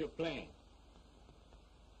 What's your plan?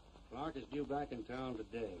 Clark is due back in town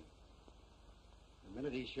today. The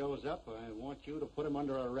minute he shows up, I want you to put him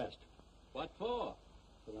under arrest. What for?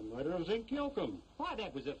 For the murder of Zink Yoakum. Why,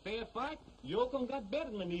 that was a fair fight. Yoakum got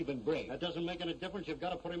better than an even break. That doesn't make any difference. You've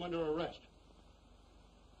got to put him under arrest.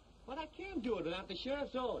 But I can't do it without the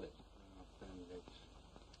sheriff's orders. Oh, Bendix.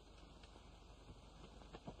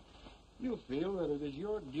 You feel that it is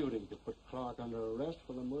your duty to put Clark under arrest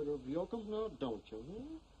for the murder of Yoakum, now don't you, huh?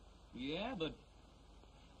 Yeah, but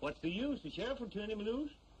what's the use? The sheriff will turn him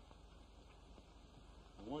loose.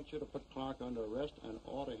 I want you to put Clark under arrest and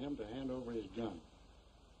order him to hand over his gun.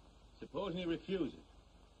 Suppose he refuses.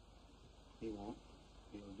 He won't.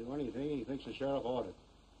 He'll do anything he thinks the sheriff ordered.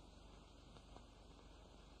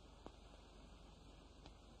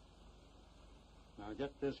 Now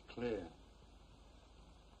get this clear.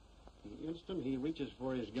 The instant he reaches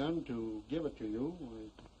for his gun to give it to you,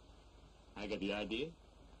 I got the idea.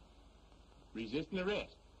 Resisting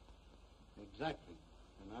arrest. Exactly.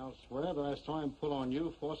 And I'll swear that I saw him pull on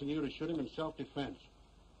you, forcing you to shoot him in self-defense.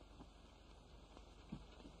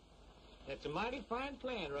 That's a mighty fine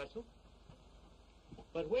plan, Russell.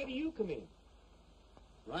 But where do you come in?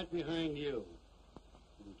 Right behind you.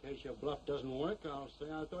 In case your bluff doesn't work, I'll say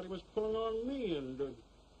I thought he was pulling on me and...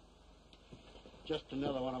 just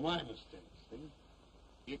another one of my mistakes, see?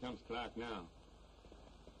 Here comes Clark now.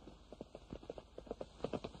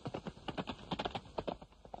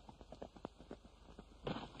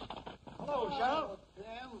 Hello, Sheriff.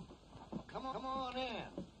 Tim. Come on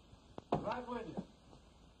in. Right with you.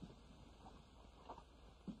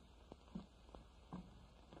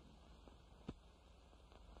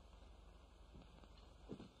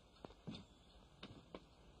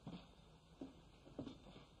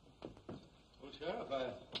 Well, Sheriff, I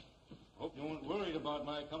hope you weren't worried about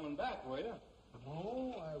my coming back, were you?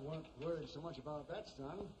 No, I weren't worried so much about that,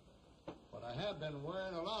 son. But I have been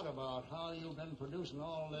worrying a lot about how you've been producing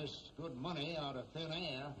all this good money out of thin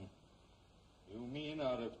air. You mean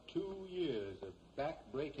out of 2 years of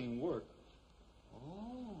back-breaking work?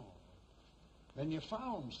 Oh. Then you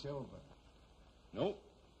found silver. Nope.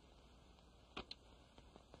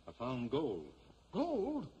 I found gold.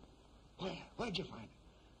 Gold? Where? Where'd you find it?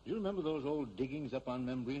 You remember those old diggings up on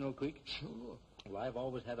Membrino Creek? Sure. Well, I've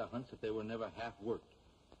always had a hunch that they were never half worked.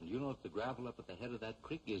 And you know that the gravel up at the head of that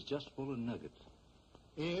creek is just full of nuggets.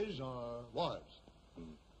 Is or was?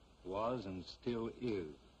 Was and still is.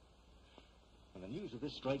 When the news of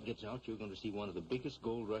this strike gets out, you're going to see one of the biggest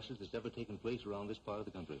gold rushes that's ever taken place around this part of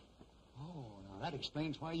the country. Oh, now that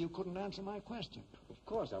explains why you couldn't answer my question. Of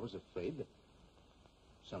course, I was afraid that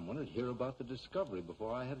someone would hear about the discovery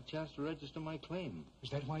before I had a chance to register my claim. Is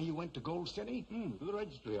that why you went to Gold City? To the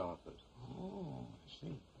registry office. Oh, I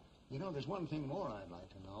see. You know, there's one thing more I'd like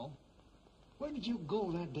to know. Where did you go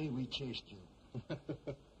that day we chased you?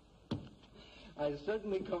 I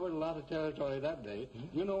certainly covered a lot of territory that day.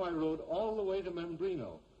 You know, I rode all the way to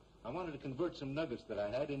Membrino. I wanted to convert some nuggets that I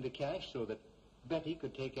had into cash so that Betty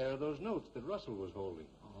could take care of those notes that Russell was holding.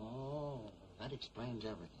 Oh, that explains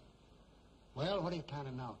everything. Well, what are you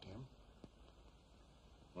planning now, Tim?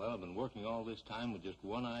 Well, I've been working all this time with just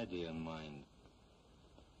one idea in mind.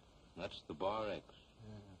 That's the Bar X.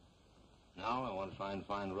 Now I want to try and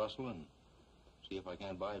find Russell and see if I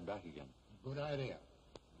can't buy it back again. Good idea.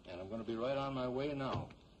 And I'm going to be right on my way now.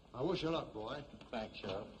 I wish you luck, boy. Thanks,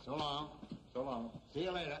 Sheriff. So long. So long. See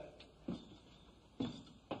you later.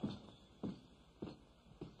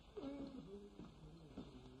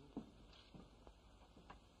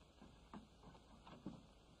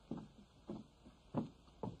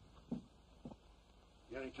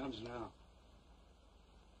 Here he comes now.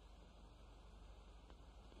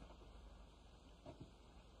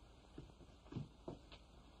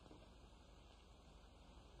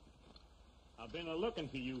 I've been a-looking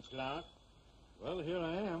for you, Clark. Well, here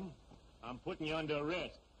I am. I'm putting you under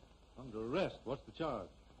arrest. Under arrest? What's the charge?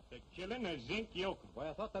 The killing of Zink Yoakum. Why,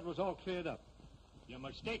 I thought that was all cleared up. You're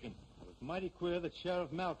mistaken. Well, it's mighty queer that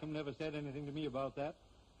Sheriff Malcolm never said anything to me about that.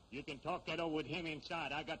 You can talk that over with him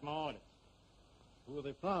inside. I got my orders. Who are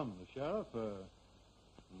they from? The sheriff or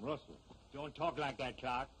from Russell? Don't talk like that,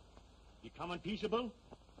 Clark. You coming peaceable?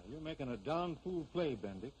 Now, you're making a darn fool play,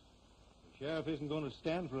 Bendix. The sheriff isn't going to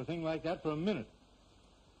stand for a thing like that for a minute.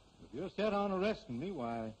 If you're set on arresting me,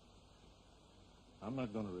 why, I'm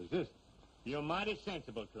not going to resist. You're mighty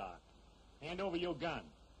sensible, Clark. Hand over your gun.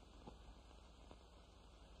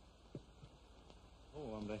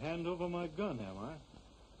 Oh, I'm to hand over my gun, am I?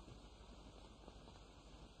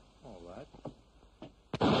 All right.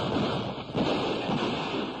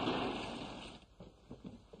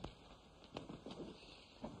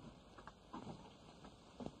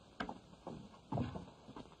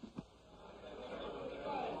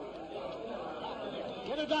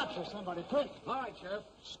 Get a doctor, somebody, quick. All right, Sheriff.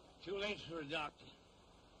 It's too late for a doctor.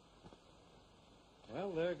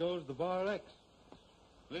 Well, there goes the Bar X.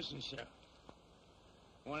 Listen, Sheriff.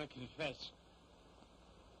 I want to confess.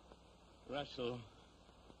 Russell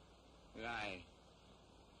and I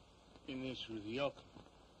in this with Yoakum.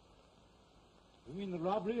 You mean the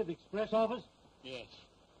robbery at the express office? Yes.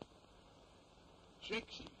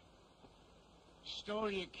 Tricks you.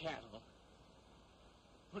 Stole your cattle.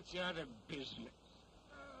 Puts you out of business.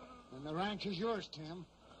 And the ranch is yours, Tim.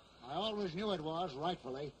 I always knew it was,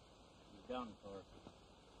 rightfully. You're done for.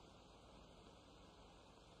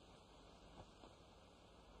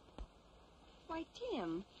 Why,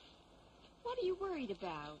 Tim, what are you worried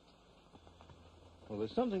about? Well,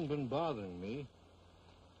 there's something been bothering me.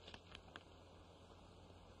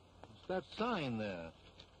 It's that sign there.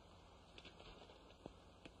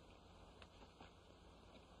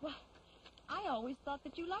 Well, I always always thought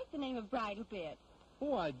that you liked the name of Bridal Bit.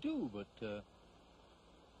 Oh, I do, but, has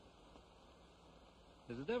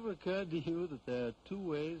it ever occurred to you that there are two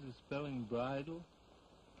ways of spelling bridal?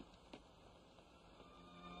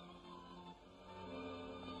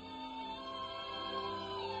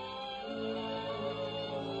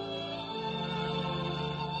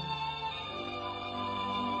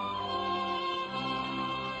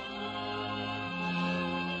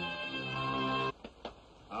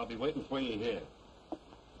 I'll be waiting for you here.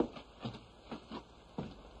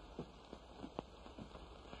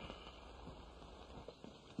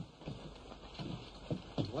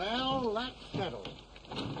 Well, that's settled.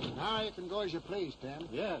 Now you can go as you please, Tim.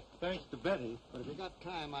 Yes, thanks to Betty. But if you got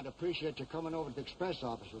time, I'd appreciate you coming over to the express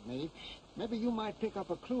office with me. Maybe you might pick up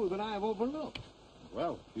a clue that I've overlooked.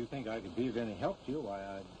 Well, if you think I could be of any help to you,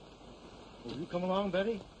 why, Will you come along,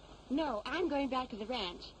 Betty? No, I'm going back to the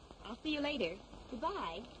ranch. I'll see you later.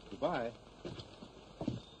 Goodbye. Goodbye.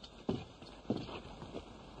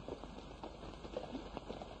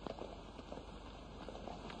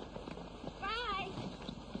 Bye.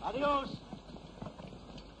 Adios.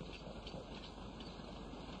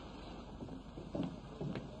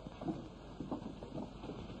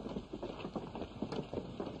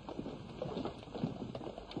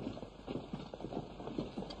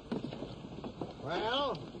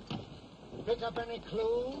 Well, pick up any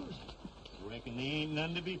clues? Reckon there ain't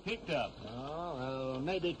none to be picked up. Oh, well,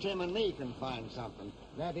 maybe Tim and me can find something.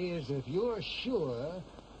 That is, if you're sure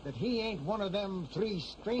that he ain't one of them three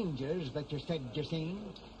strangers that you said you seen.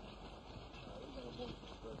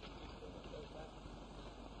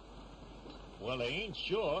 Well, I ain't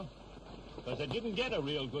sure, because I didn't get a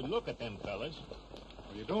real good look at them fellas.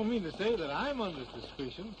 Well, you don't mean to say that I'm under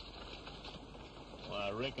suspicion? Well,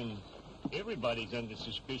 I reckon everybody's under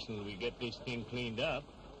suspicion that we get this thing cleaned up.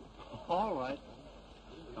 All right.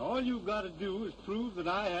 Now, all you've got to do is prove that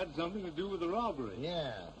I had something to do with the robbery.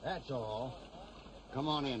 Yeah, that's all. Come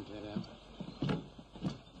on in, Ted.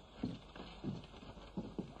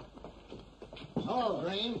 Hello,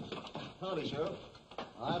 Green. Howdy, Sheriff.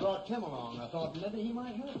 I brought Tim along. I thought maybe he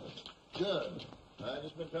might help us. Good. I've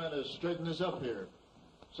just been trying to straighten this up here.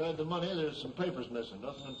 Besides the money, there's some papers missing.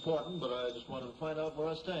 Nothing important, but I just wanted to find out where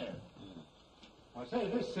I stand. I say,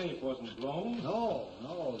 this safe wasn't blown. No,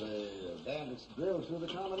 the bandits drilled through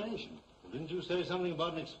the combination. Didn't you say something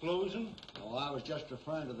about an explosion? Oh, I was just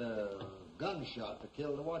referring to the gunshot that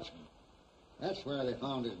killed the watchman. That's where they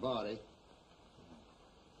found his body.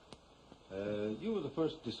 You were the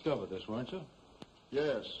first to discover this, weren't you?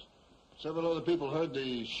 Yes. Several other people heard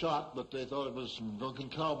the shot, but they thought it was some drunken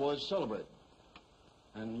cowboys celebrating.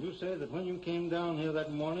 And you say that when you came down here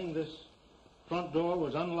that morning, this front door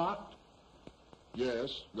was unlocked? Yes,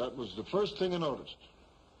 that was the first thing I noticed.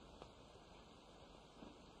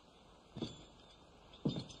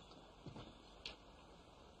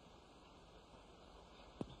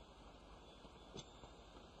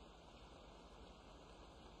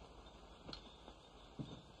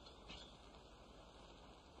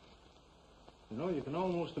 You know, you can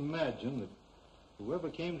almost imagine that whoever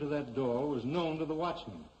came to that door was known to the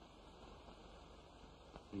watchman.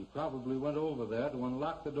 He probably went over there to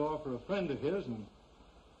unlock the door for a friend of his and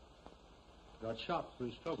got shot for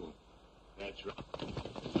his trouble. That's right.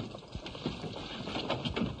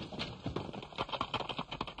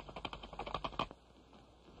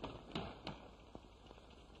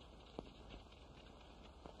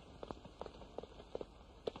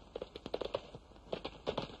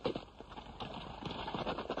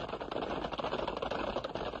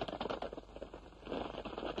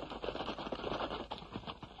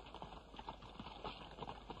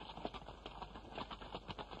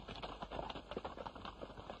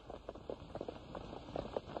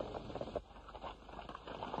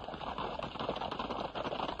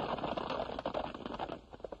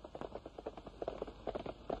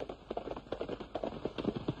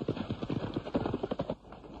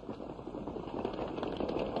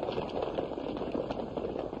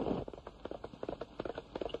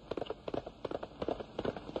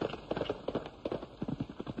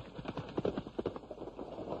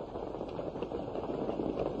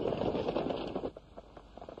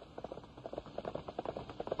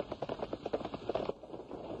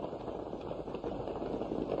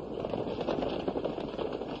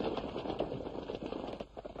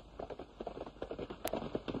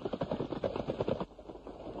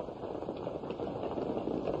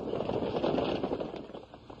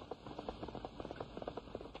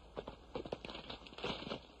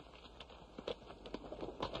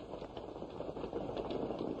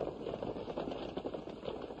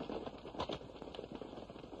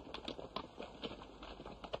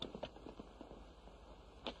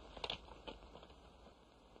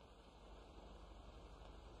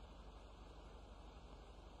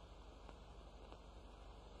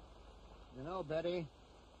 know, Betty,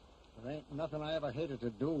 there ain't nothing I ever hated to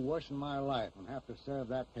do worse in my life than have to serve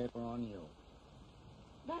that paper on you.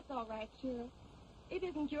 That's all right, Sheriff. It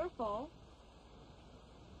isn't your fault.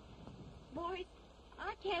 Boys,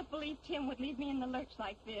 I can't believe Tim would leave me in the lurch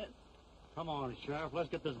like this. Come on, Sheriff. Let's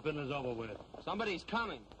get this business over with. Somebody's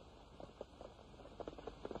coming.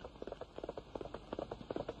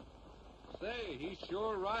 Say, he's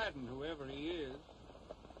sure riding, whoever he is.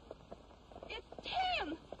 It's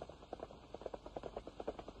Tim!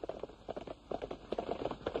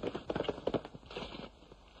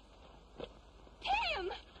 Tim!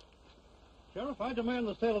 Sheriff, I demand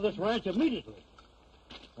the sale of this ranch immediately.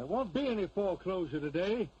 There won't be any foreclosure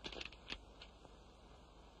today.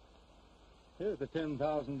 Here's the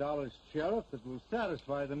 $10,000, Sheriff, that will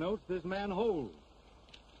satisfy the notes this man holds.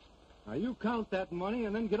 Now, you count that money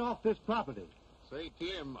and then get off this property. Say,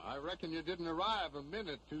 Tim, I reckon you didn't arrive a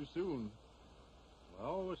minute too soon. I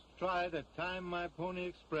always try to time my Pony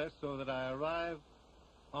Express so that I arrive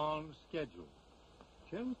on schedule.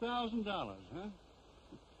 $10,000, huh?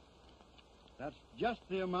 That's just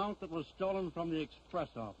the amount that was stolen from the express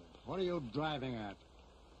office. What are you driving at?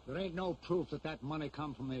 There ain't no proof that that money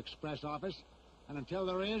come from the express office. And until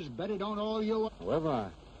there is, Betty don't owe you...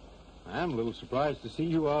 However, I am a little surprised to see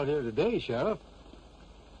you out here today, Sheriff.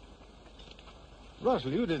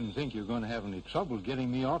 Russell, you didn't think you were going to have any trouble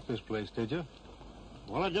getting me off this place, did you?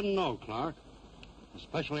 Well, I didn't know, Clark.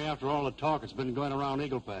 Especially after all the talk that's been going around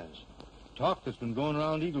Eagle Pass. Talk that's been going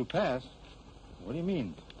around Eagle Pass? What do you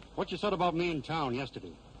mean? What you said about me in town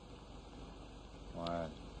yesterday. Why,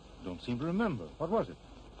 I don't seem to remember. What was it?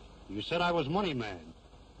 You said I was money man.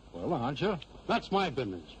 Well, aren't you? That's my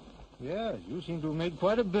business. Yeah, you seem to have made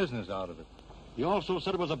quite a business out of it. You also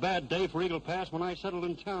said it was a bad day for Eagle Pass when I settled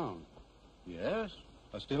in town. Yes,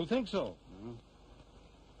 I still think so.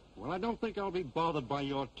 Well, I don't think I'll be bothered by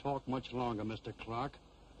your talk much longer, Mr. Clark.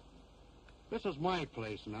 This is my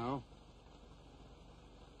place now.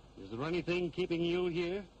 Is there anything keeping you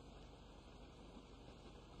here?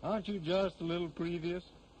 Aren't you just a little previous?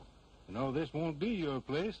 You know, this won't be your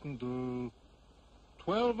place until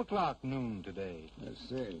 12 o'clock noon today. Let's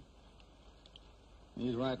see.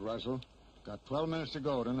 He's right, Russell. Got 12 minutes to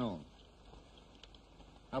go to noon.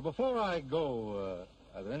 Now, before I go,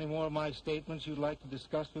 are there any more of my statements you'd like to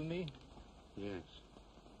discuss with me? Yes.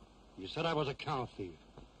 You said I was a cow thief.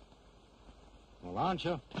 Well, aren't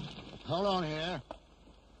you? Hold on here.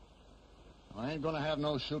 I ain't gonna have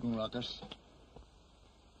no shooting ruckus.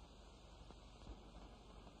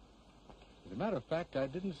 As a matter of fact, I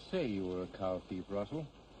didn't say you were a cow thief, Russell.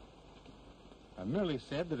 I merely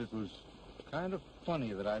said that it was kind of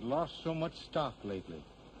funny that I'd lost so much stock lately.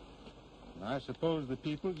 And I suppose the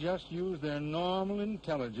people just used their normal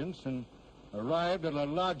intelligence and arrived at a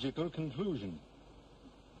logical conclusion.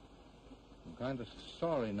 I'm kind of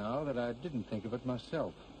sorry now that I didn't think of it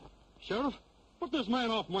myself. Sheriff, put this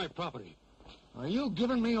man off my property. Are you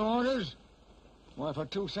giving me orders? Why, for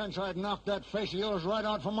 2 cents, I'd knock that face of yours right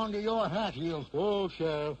out from under your hat, you... Oh,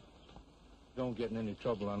 Sheriff. Don't get in any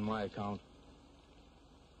trouble on my account.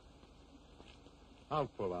 I'll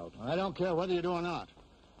pull out. I don't care whether you do or not.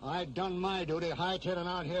 I done my duty hightailing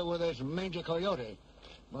out here with this mangy coyote.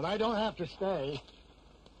 But I don't have to stay.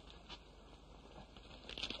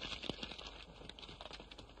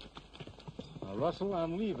 Now, Russell,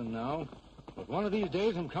 I'm leaving now. But one of these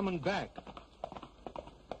days I'm coming back.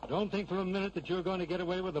 Don't think for a minute that you're going to get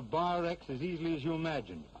away with a Bar X as easily as you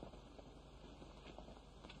imagine.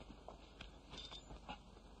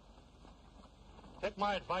 Take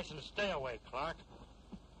my advice and stay away, Clark.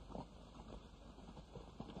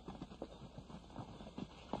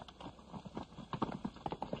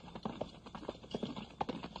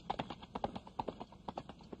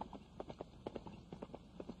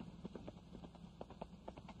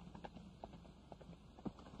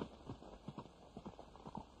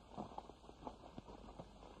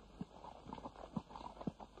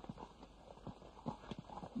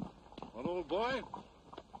 Well, old boy,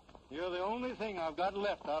 you're the only thing I've got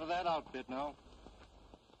left out of that outfit now.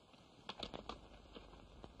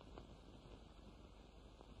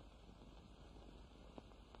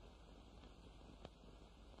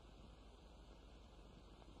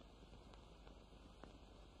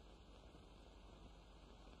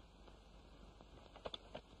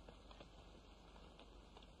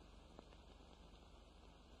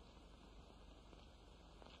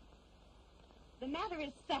 The matter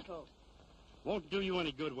is settled. Won't do you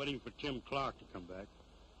any good waiting for Tim Clark to come back.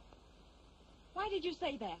 Why did you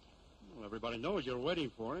say that? Well, everybody knows you're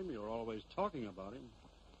waiting for him. You're always talking about him.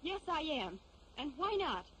 Yes, I am. And why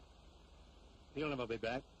not? He'll never be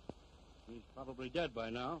back. He's probably dead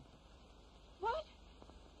by now. What?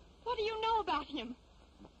 What do you know about him?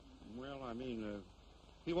 Well, I mean,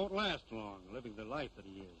 he won't last long living the life that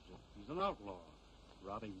he is. He's an outlaw,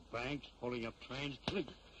 robbing banks, pulling up trains.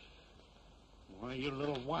 Why, you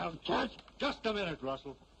little wildcat. Just a minute,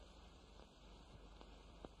 Russell.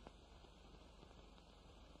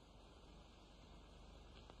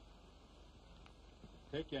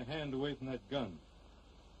 Take your hand away from that gun.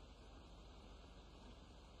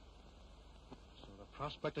 So the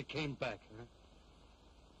prospector came back, huh?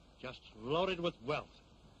 Just loaded with wealth.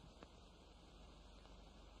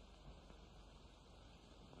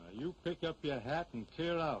 Now, you pick up your hat and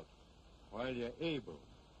clear out while you're able.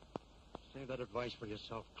 Save that advice for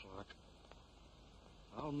yourself, Clark.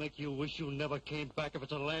 I'll make you wish you never came back if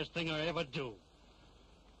it's the last thing I ever do.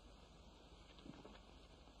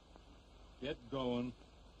 Get going.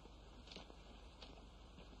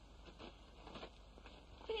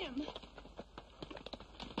 Tim.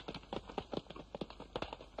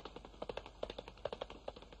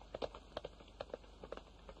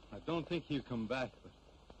 I don't think he'll come back, but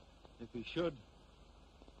if he should,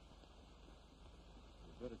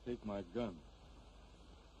 you better take my gun.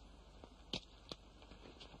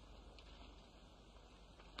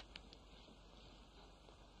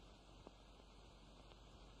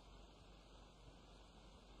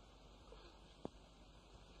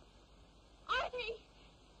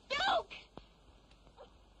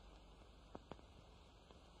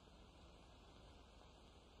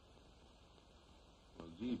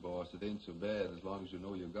 Gee, boss, it ain't so bad as long as you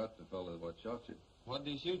know you got the fellow what shot you. What'd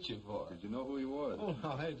he shoot you for? Did you know who he was? Oh,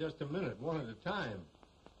 now, hey, just a minute, one at a time.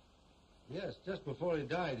 Yes, just before he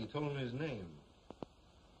died, he told me his name.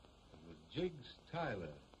 It was Jiggs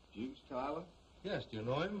Tyler. Jiggs Tyler? Yes, do you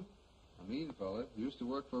know him? A mean fella. Used to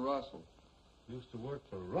work for Russell. Used to work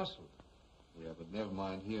for Russell? Yeah, but never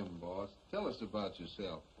mind him, boss. Tell us about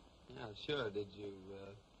yourself. Yeah, sure. Did you,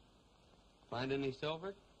 find any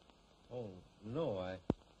silver? Oh, no, I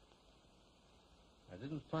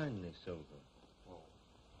didn't find any silver. Well,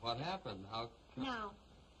 what happened? How... Now,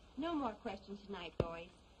 no more questions tonight, boys.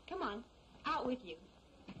 Come on, out with you.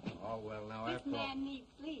 Oh, well, now, This after all... man needs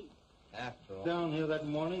sleep. After all... Down here that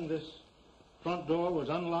morning, this front door was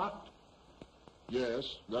unlocked?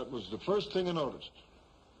 Yes, that was the first thing I noticed.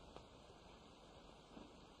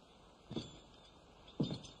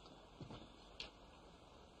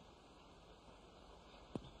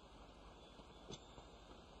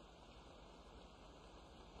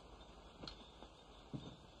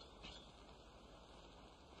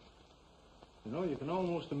 You know, you can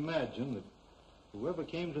almost imagine that whoever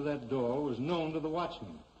came to that door was known to the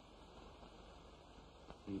watchman.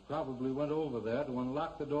 He probably went over there to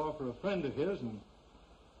unlock the door for a friend of his and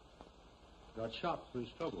got shot for his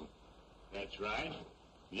trouble. That's right.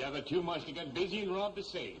 The other two must have got busy and robbed the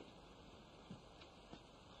safe.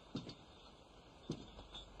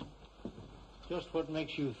 Just what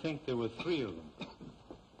makes you think there were three of them?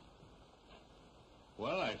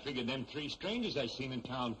 Well, I figured them three strangers I seen in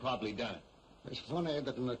town probably done it. It's funny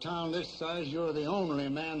that in a town this size, you're the only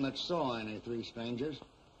man that saw any three strangers.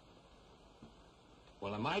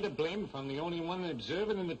 Well, am I to blame if I'm the only one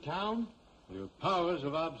observing in the town? Your powers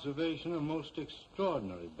of observation are most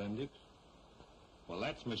extraordinary, Bendix. Well,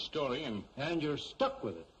 that's my story, and you're stuck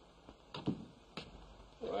with it.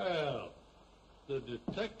 Well, the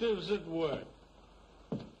detectives at work.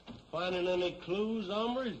 Finding any clues,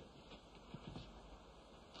 hombres?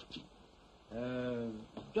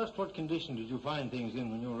 Just what condition did you find things in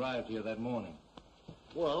when you arrived here that morning?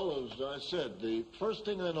 Well, as I said, the first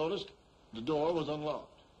thing I noticed, the door was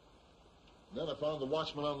unlocked. Then I found the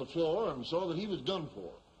watchman on the floor and saw that he was done for.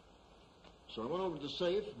 So I went over to the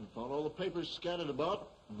safe and found all the papers scattered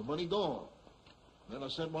about and the money gone. Then I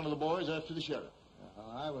sent one of the boys after the sheriff.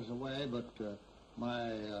 I was away, but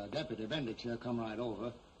my deputy, Bendix, here, come right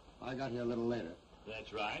over. I got here a little later.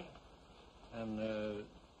 That's right. And,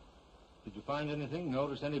 did you find anything?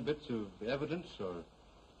 Notice any bits of evidence or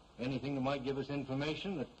anything that might give us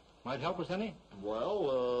information that might help us any?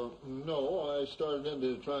 Well, no. I started in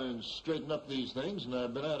to try and straighten up these things, and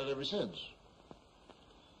I've been at it ever since.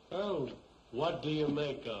 Oh, what do you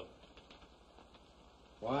make of?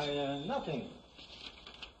 Why, nothing.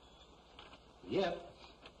 Yet.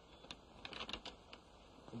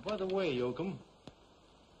 By the way, Yoakum,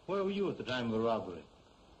 where were you at the time of the robbery?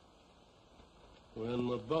 We're in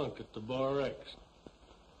the bunk at the Bar X.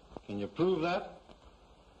 Can you prove that?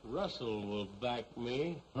 Russell will back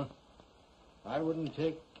me. Huh? I wouldn't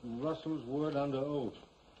take Russell's word under oath.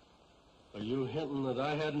 Are you hinting that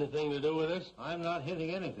I had anything to do with this? I'm not hinting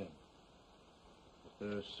anything. But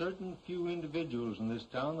there are certain few individuals in this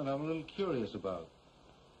town that I'm a little curious about.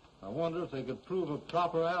 I wonder if they could prove a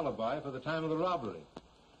proper alibi for the time of the robbery.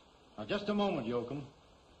 Now, just a moment, Yoakum.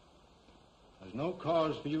 There's no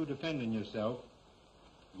cause for you defending yourself.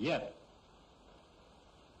 Yet.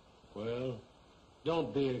 Well,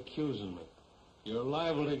 don't be accusing me. You're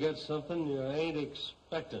liable to get something you ain't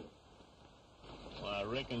expecting. Well, I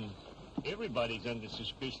reckon everybody's under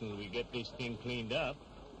suspicion that we get this thing cleaned up.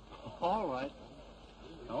 All right.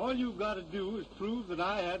 Now, all you've got to do is prove that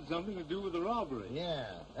I had something to do with the robbery. Yeah,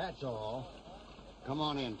 that's all. Come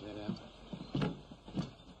on in, Ted.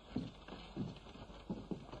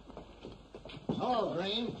 Hello,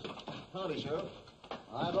 Green. Howdy, Sheriff.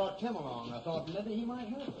 I brought Tim along. I thought maybe he might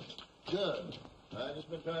help us. Good. I just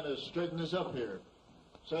been trying to straighten this up here.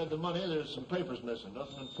 Besides the money, there's some papers missing.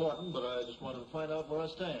 Nothing important, but I just wanted to find out where I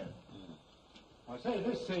stand. I say,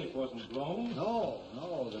 this safe wasn't blown. No,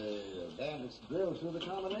 the bandits drilled through the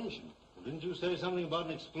combination. Well, didn't you say something about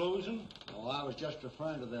an explosion? Oh, I was just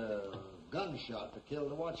referring to the gunshot that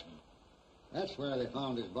killed the watchman. That's where they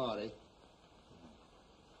found his body.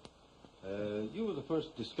 You were the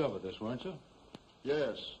first to discover this, weren't you?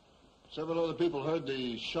 Yes. Several other people heard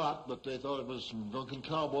the shot, but they thought it was some drunken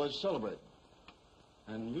cowboys celebrating.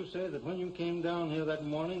 And you say that when you came down here that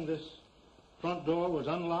morning, this front door was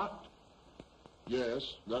unlocked?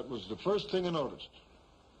 Yes, that was the first thing I noticed.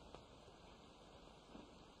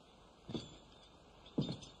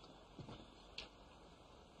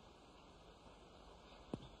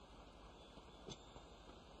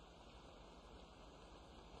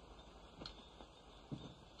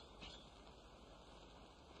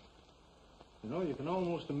 You know, you can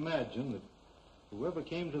almost imagine that whoever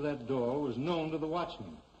came to that door was known to the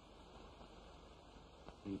watchman.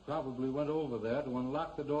 He probably went over there to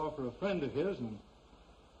unlock the door for a friend of his and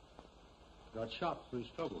got shot for his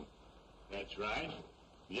trouble. That's right.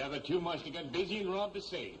 The other two must have got busy and robbed the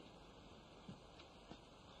safe.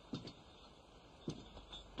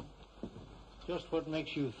 Just what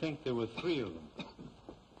makes you think there were three of them?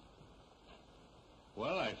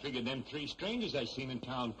 Well, I figured them three strangers I seen in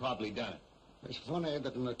town probably done it. It's funny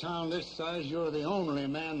that in a town this size, you're the only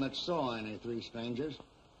man that saw any three strangers.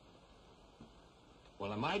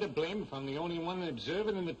 Well, am I to blame if I'm the only one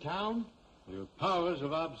observing in the town? Your powers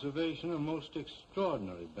of observation are most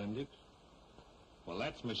extraordinary, Bendix. Well,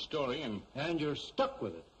 that's my story, and you're stuck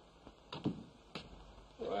with it.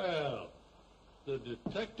 Well, the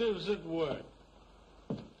detectives at work.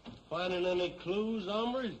 Finding any clues,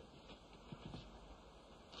 hombres?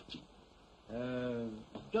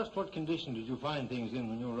 Just what condition did you find things in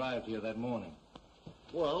when you arrived here that morning?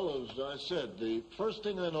 Well, as I said, the first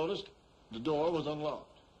thing I noticed, the door was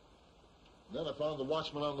unlocked. Then I found the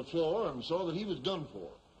watchman on the floor and saw that he was done for.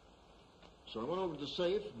 So I went over to the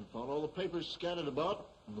safe and found all the papers scattered about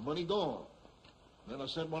and the money gone. Then I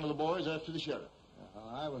sent one of the boys after the sheriff.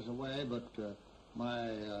 I was away, but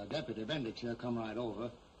my deputy, Bendix, here, come right over.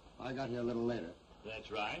 I got here a little later. That's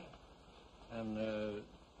right. And,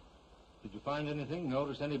 did you find anything,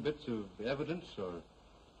 notice any bits of evidence or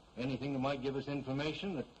anything that might give us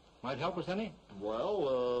information that might help us any?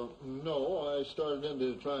 Well, no. I started in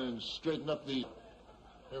to try and straighten up the...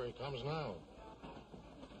 Here he comes now.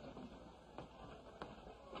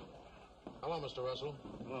 Hello, Mr. Russell.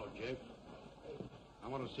 Hello, Jake. I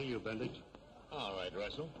want to see you, Bendix. All right,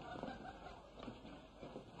 Russell.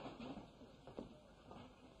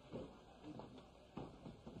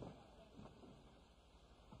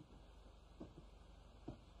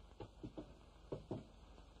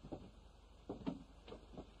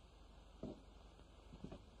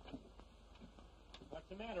 What's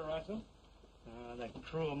the matter, Russell? That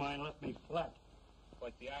crew of mine left me flat.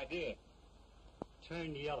 What's the idea?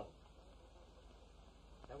 Turned yellow.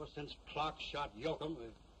 Ever since Clark shot Yoakum,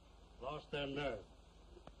 they've lost their nerve.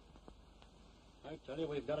 I tell you,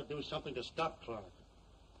 we've got to do something to stop Clark.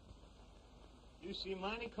 You seem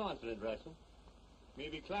mighty confident, Russell.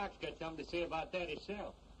 Maybe Clark's got something to say about that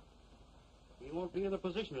himself. He won't be in a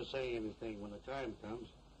position to say anything when the time comes.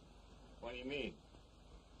 What do you mean?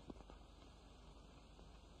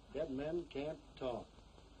 Dead men can't talk.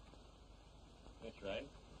 That's right.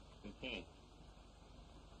 They can't.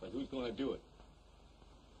 But who's going to do it?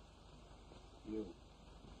 You.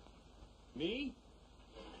 Me?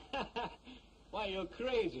 Why, you're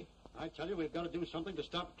crazy. I tell you, we've got to do something to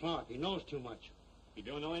stop Clark. He knows too much. You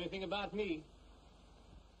don't know anything about me.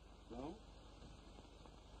 No?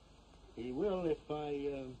 He will if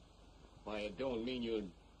I, Why, it don't mean you'd...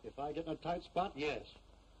 If I get in a tight spot, yes.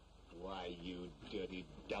 Why, you dirty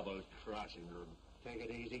double-crossing... Take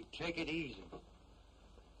it easy. Take it easy.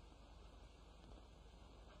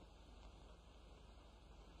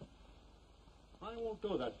 I won't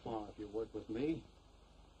go that far if you work with me.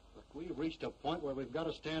 Look, we've reached a point where we've got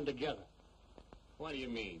to stand together. What do you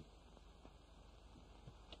mean?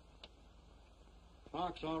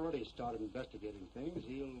 Clark's already started investigating things.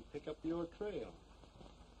 He'll pick up your trail.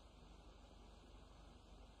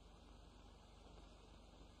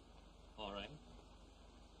 All right.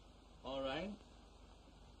 All right.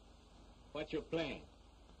 What's your plan?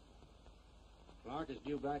 Clark is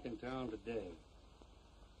due back in town today.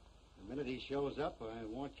 The minute he shows up, I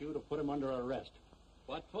want you to put him under arrest.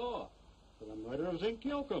 What for? For the murder of Zink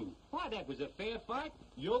Yoakum. Why, that was a fair fight.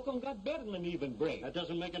 Yoakum got better than an even break. That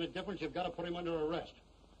doesn't make any difference. You've got to put him under arrest.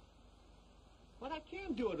 But I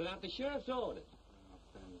can't do it without the sheriff's orders.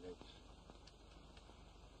 Appendix.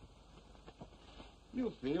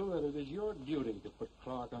 You feel that it is your duty to put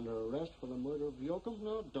Clark under arrest for the murder of Yoakum,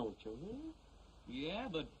 now don't you? Yeah,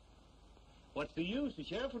 but what's the use? The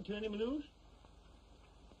sheriff will turn him loose.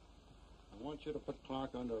 I want you to put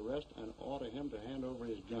Clark under arrest and order him to hand over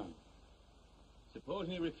his gun. Suppose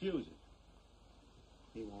he refuses.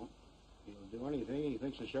 He won't. He'll do anything he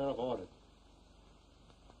thinks the sheriff ordered.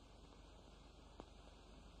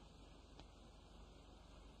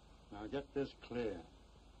 Now get this clear.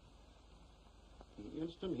 The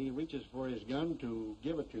instant he reaches for his gun to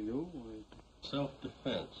give it to you,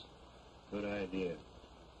 Self-defense. Good idea.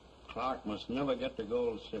 Clark must never get to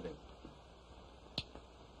Gold City.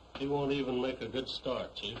 He won't even make a good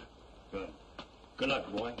start, Chief. Good. Good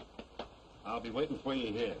luck, boy. I'll be waiting for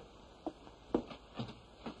you here.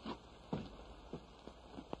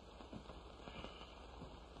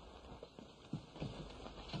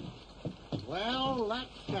 Well, that's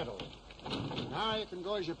settled. Now you can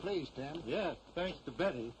go as you please, Tim. Yes, thanks to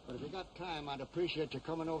Betty. But if you got time, I'd appreciate you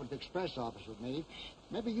coming over to the express office with me.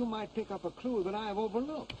 Maybe you might pick up a clue that I've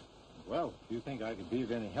overlooked. Well, if you think I could be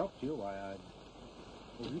of any help to you, why,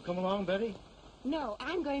 Will you come along, Betty? No,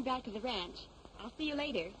 I'm going back to the ranch. I'll see you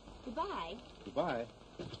later. Goodbye. Goodbye.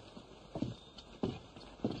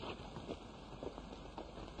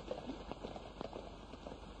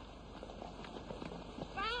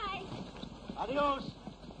 Bye. Adios.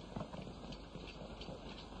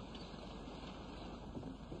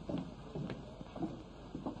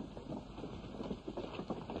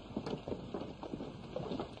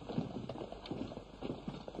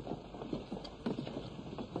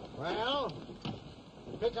 Well,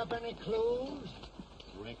 pick up any clues?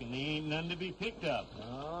 Reckon there ain't none to be picked up.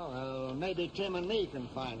 Oh, well, maybe Tim and me can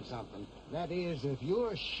find something. That is, if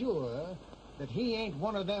you're sure that he ain't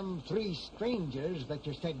one of them three strangers that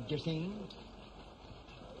you said you seen.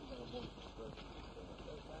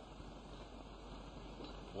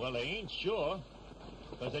 Well, I ain't sure,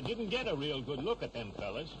 because I didn't get a real good look at them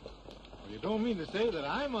fellas. Well, you don't mean to say that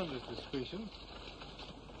I'm under suspicion?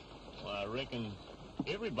 Well, I reckon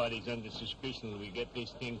everybody's under suspicion till we get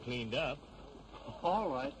this thing cleaned up. All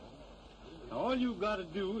right. Now, all you've got to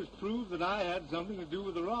do is prove that I had something to do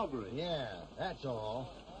with the robbery. Yeah, that's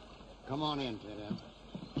all. Come on in,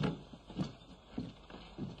 Ted.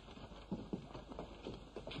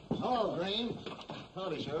 Hello, Green.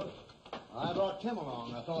 Howdy, Sheriff. I brought Tim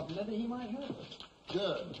along. I thought maybe he might help us.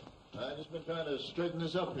 Good. I've just been trying to straighten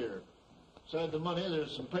this up here. Besides the money,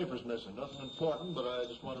 there's some papers missing. Nothing important, but I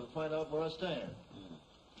just wanted to find out where I stand.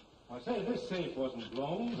 I say, this safe wasn't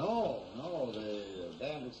blown. No, the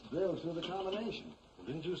bandits drilled through the combination. Well,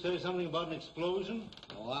 didn't you say something about an explosion?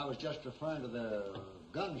 Oh, I was just referring to the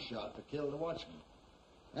gunshot that killed the watchman.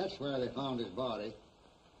 That's where they found his body.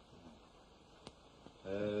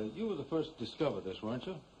 You were the first to discover this, weren't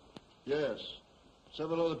you? Yes.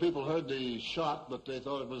 Several other people heard the shot, but they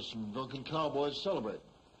thought it was some drunken cowboys celebrating.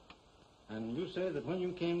 And you say that when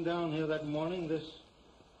you came down here that morning, this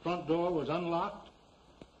front door was unlocked?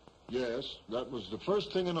 Yes, that was the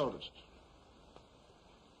first thing I noticed.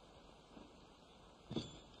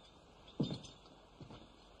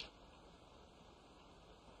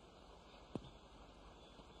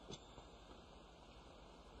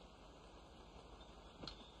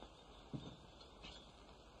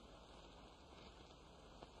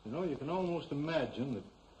 You know, you can almost imagine that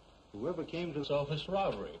whoever came to It's office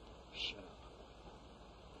robbery. Shut up.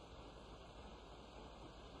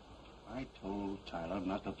 I told Tyler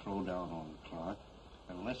not to throw down on Clark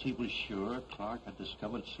unless he was sure Clark had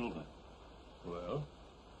discovered silver. Well?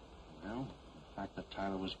 Well, the fact that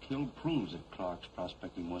Tyler was killed proves that Clark's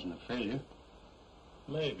prospecting wasn't a failure.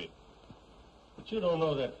 Maybe. But you don't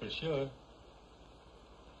know that for sure.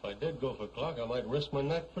 If I did go for Clark, I might risk my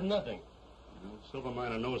neck for nothing. Well, silver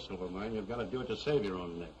mine or no silver mine, you've got to do it to save your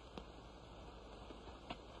own neck.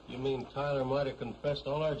 You mean Tyler might have confessed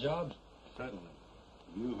all our jobs? Certainly.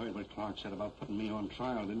 You heard what Clark said about putting me on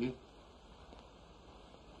trial, didn't you?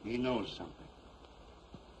 He knows something.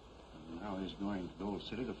 Now he's going to Gold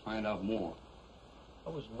City to find out more. I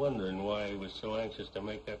was wondering why he was so anxious to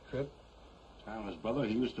make that trip. Tyler's brother,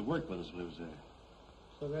 he used to work with us, lives there.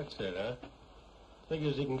 So that's it, huh?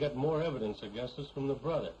 Figures he can get more evidence against us from the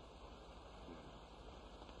brother.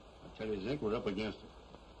 I tell you, Zink, we're up against it.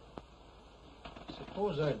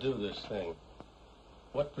 Suppose I do this thing.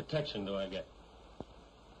 What protection do I get?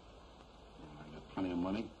 I got plenty of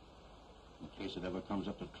money. In case it ever comes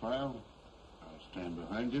up to trial, I'll stand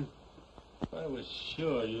behind you. I was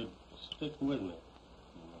sure you'd stick with me.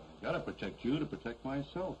 Well, I gotta protect you to protect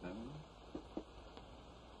myself, haven't I?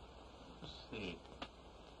 Let's see.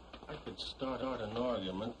 I could start out an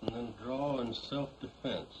argument and then draw in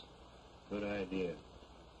self-defense. Good idea.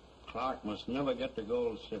 Clark must never get to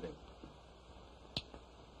Gold City.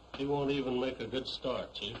 He won't even make a good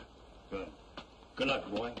start, Chief. Good. Good luck,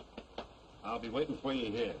 boy. I'll be waiting for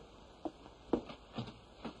you here.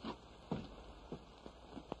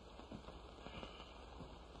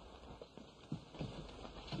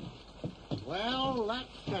 Well, that's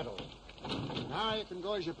settled. Now you can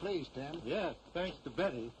go as you please, Tim. Yes, thanks to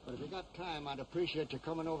Betty. But if you got time, I'd appreciate you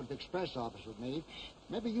coming over to the express office with me.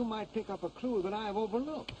 Maybe you might pick up a clue that I've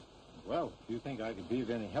overlooked. Well, if you think I could be of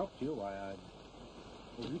any help to you, why,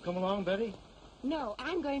 Will you come along, Betty? No,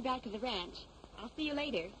 I'm going back to the ranch. I'll see you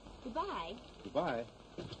later. Goodbye. Goodbye.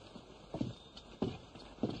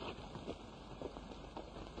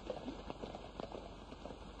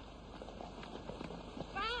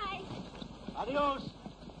 Bye. Adios.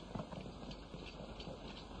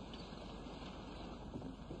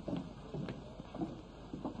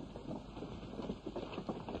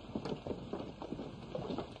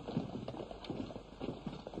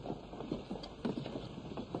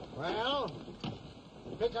 Well,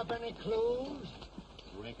 pick up any clues?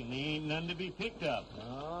 Reckon there ain't none to be picked up.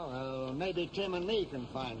 Oh, well, maybe Tim and me can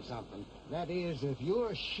find something. That is, if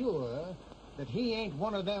you're sure that he ain't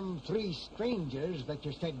one of them three strangers that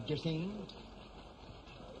you said you seen.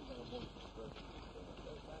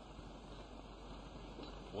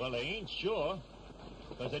 Well, I ain't sure,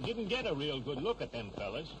 because I didn't get a real good look at them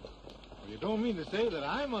fellas. Well, you don't mean to say that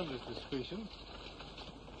I'm under suspicion?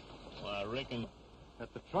 Well, I reckon...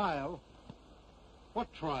 At the trial?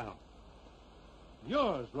 What trial?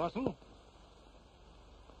 Yours, Russell.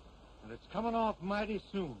 And it's coming off mighty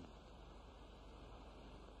soon.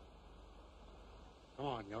 Come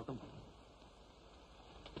on, Yoakum.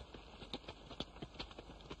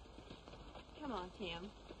 Come on, Tim.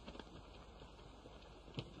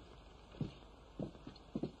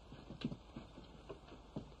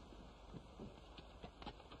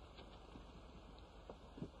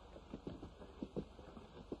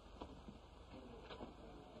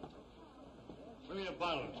 Bring me a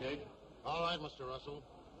bottle, Jake. All right, Mr. Russell.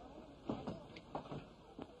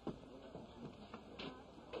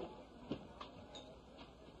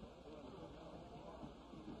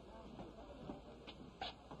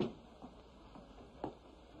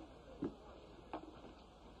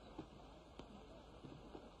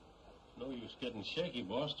 No use getting shaky,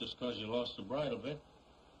 boss, just 'cause you lost the bridle bit.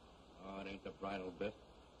 Oh, it ain't the bridle bit.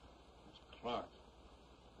 It's Clark.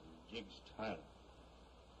 Jiggs Tyler.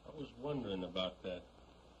 I was wondering about that.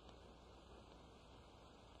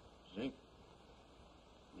 Zink,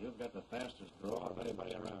 you've got the fastest draw of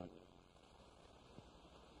anybody around you.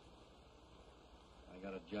 I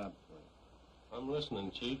got a job for you. I'm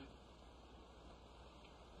listening, Chief.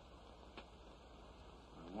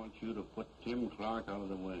 I want you to put Tim Clark out of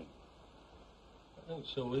the way. That ain't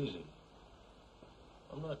so easy.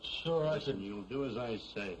 I'm not sure Listen, you'll do as I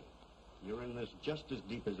say. You're in this just as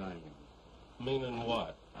deep as I am. Meaning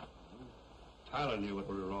what? Tyler knew what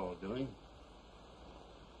we were all doing.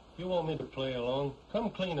 You want me to play along?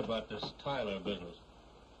 Come clean about this Tyler business.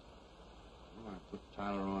 Well, I put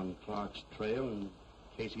Tyler on Clark's trail in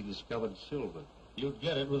case he discovered silver. You'd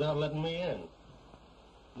get it without letting me in.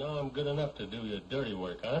 Now I'm good enough to do your dirty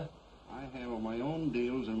work, huh? I handle my own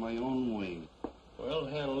deals in my own way. Well,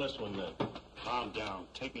 handle this one then. Calm down.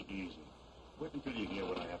 Take it easy. Wait until you hear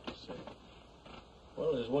what I have to say.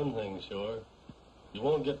 Well, there's one thing sure. You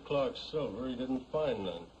won't get Clark's silver. He didn't find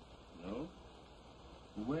none. No?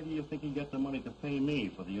 Where do you think he got the money to pay me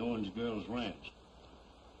for the Owens girls' ranch?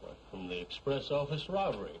 What, from the express office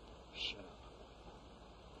robbery? Shut up.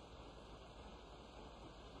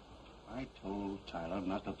 I told Tyler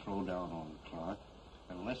not to throw down on Clark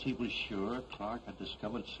unless he was sure Clark had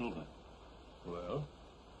discovered silver. Well?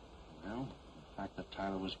 Well, the fact that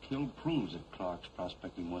Tyler was killed proves that Clark's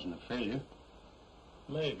prospecting wasn't a failure.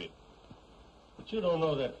 Maybe. But you don't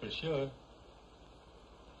know that for sure.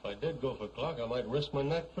 If I did go for Clark, I might risk my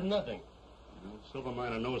neck for nothing. Well, silver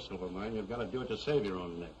mine or no silver mine, you've got to do it to save your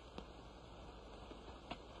own neck.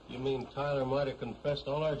 You mean Tyler might have confessed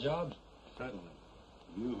all our jobs? Certainly.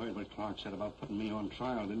 You heard what Clark said about putting me on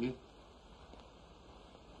trial, didn't you?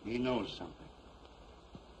 He knows something.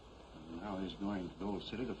 And now he's going to Gold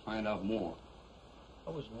City to find out more. I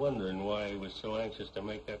was wondering why he was so anxious to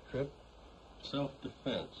make that trip.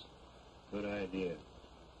 Self-defense. Good idea.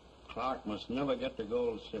 Clark must never get to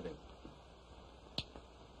Gold City.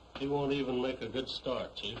 He won't even make a good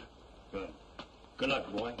start, Chief. Good. Good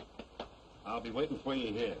luck, boy. I'll be waiting for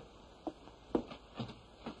you here.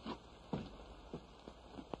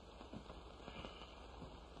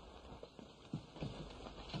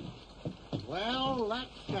 Well, that's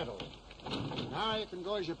settled. Now you can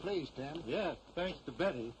go as you please, Tim. Yes, thanks to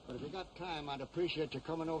Betty. But if you got time, I'd appreciate you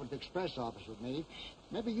coming over to the express office with me.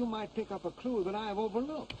 Maybe you might pick up a clue that I've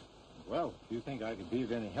overlooked. Well, if you think I could be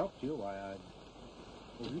of any help to you, why,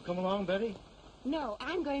 Will you come along, Betty? No,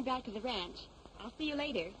 I'm going back to the ranch. I'll see you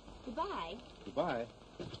later. Goodbye. Goodbye.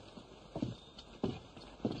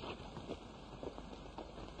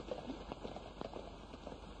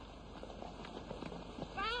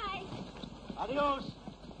 Bye. Adios.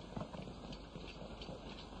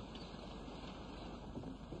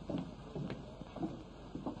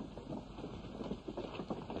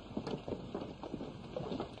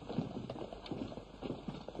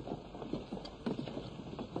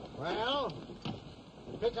 Well,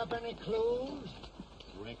 pick up any clues?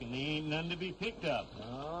 Reckon there ain't none to be picked up.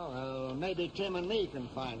 Oh, well, maybe Tim and me can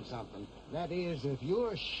find something. That is, if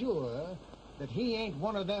you're sure that he ain't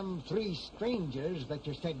one of them three strangers that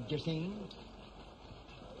you said you seen.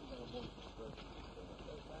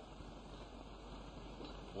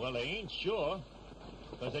 Well, I ain't sure,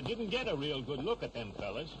 because I didn't get a real good look at them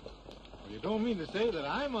fellas. Well, you don't mean to say that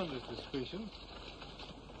I'm under suspicion?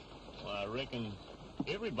 Well, I reckon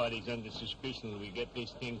everybody's under suspicion that we get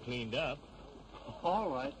this thing cleaned up. All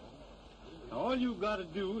right. Now, all you've got to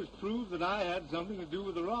do is prove that I had something to do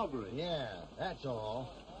with the robbery. Yeah, that's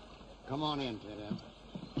all. Come on in,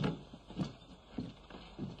 Tim.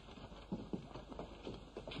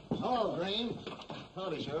 Hello, Green.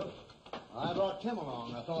 Howdy, Sheriff. I brought Tim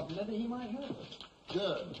along. I thought maybe he might help us.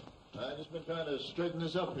 Good. I've just been trying to straighten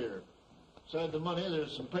this up here. Besides the money,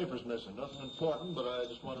 there's some papers missing. Nothing important, but I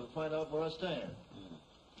just wanted to find out where I stand.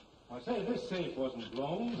 I say, this safe wasn't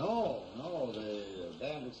blown. No, the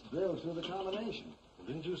bandits drilled through the combination. Well,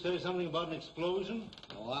 didn't you say something about an explosion?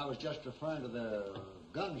 Oh, I was just referring to the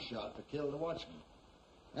gunshot that killed the watchman.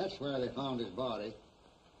 That's where they found his body.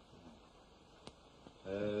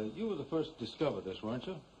 You were the first to discover this, weren't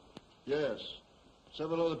you? Yes.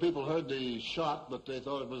 Several other people heard the shot, but they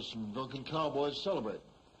thought it was some drunken cowboys celebrating.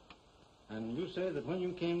 And you say that when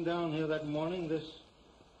you came down here that morning, this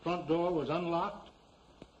front door was unlocked?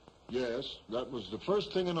 Yes, that was the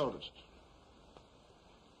first thing I noticed.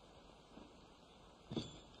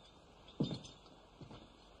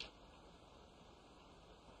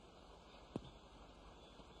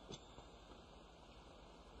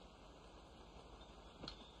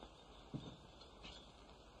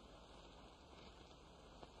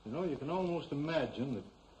 You know, you can almost imagine that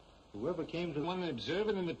whoever came to one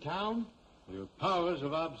observing in the town, your powers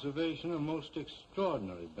of observation are most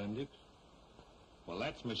extraordinary, Bendix. Well,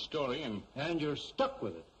 that's my story, and you're stuck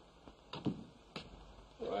with it.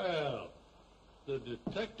 Well, the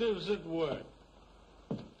detectives at work.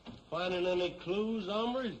 Finding any clues,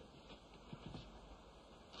 hombres?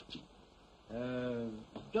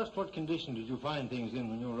 Just what condition did you find things in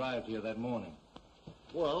when you arrived here that morning?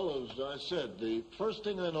 Well, as I said, the first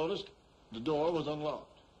thing I noticed, the door was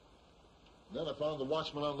unlocked. Then I found the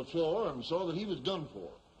watchman on the floor and saw that he was done for.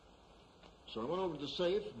 So I went over to the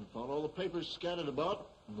safe and found all the papers scattered about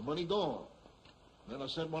and the money gone. Then I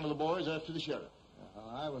sent one of the boys after the sheriff.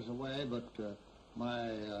 I was away, but my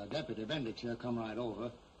deputy, Bendix, here, come right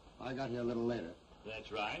over. I got here a little later.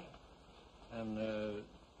 That's right. And,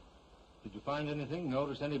 did you find anything?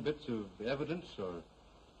 Notice any bits of evidence or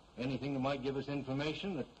anything that might give us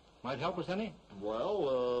information that might help us any?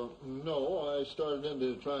 Well, no. I started in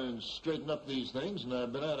to try and straighten up these things, and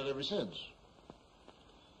I've been at it ever since.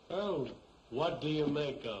 Oh, what do you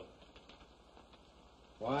make of?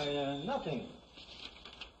 Why, nothing.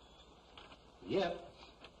 Yet.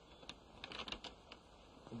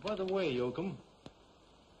 By the way, Yoakum,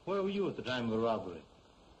 where were you at the time of the robbery?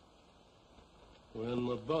 We're in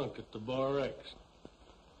the bunk at the Bar X.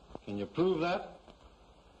 Can you prove that?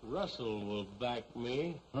 Russell will back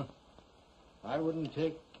me. Huh. I wouldn't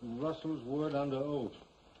take Russell's word under oath.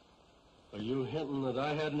 Are you hinting that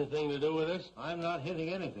I had anything to do with this? I'm not hinting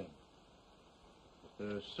anything. But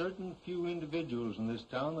there are certain few individuals in this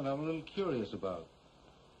town that I'm a little curious about.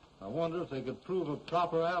 I wonder if they could prove a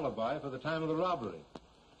proper alibi for the time of the robbery.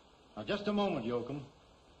 Now, just a moment, Yoakum.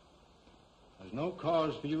 There's no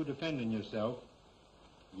cause for you defending yourself.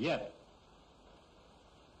 Yet.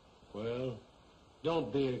 Well,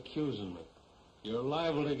 don't be accusing me. You're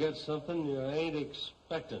liable to get something you ain't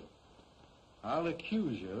expecting. I'll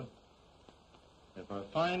accuse you if I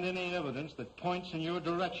find any evidence that points in your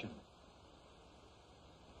direction.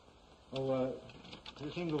 Oh,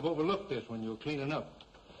 you seem to have overlooked this when you were cleaning up.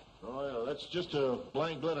 Oh, yeah, that's just a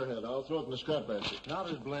blank letterhead. I'll throw it in the scrap basket. Not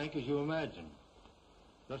as blank as you imagine.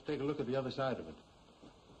 Just take a look at the other side of it.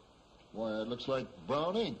 Why, it looks like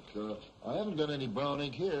brown ink. I haven't got any brown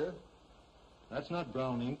ink here. That's not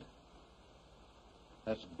brown ink.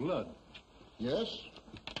 That's blood. Yes?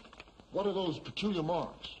 What are those peculiar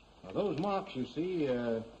marks? Now, those marks, you see,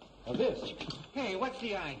 are this. Hey, what's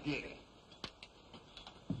the idea?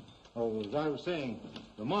 Oh, as I was saying,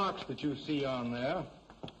 the marks that you see on there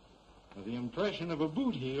are the impression of a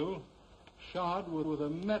boot heel shod with a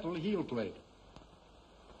metal heel plate.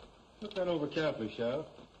 Look that over carefully, Sheriff.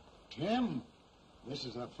 Tim, this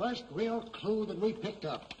is the first real clue that we picked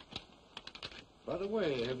up. By the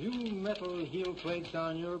way, have you metal heel plates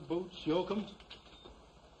on your boots, Yoakum?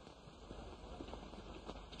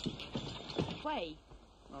 Way.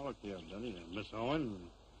 Now, look here, Denny, Miss Owen,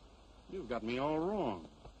 you've got me all wrong.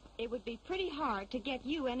 It would be pretty hard to get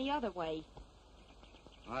you any other way.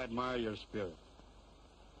 I admire your spirit.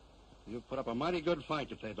 You've put up a mighty good fight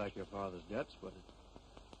to pay back your father's debts, but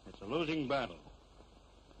it's a losing battle.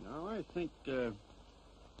 Now, I think,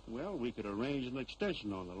 well, we could arrange an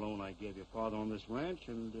extension on the loan I gave your father on this ranch,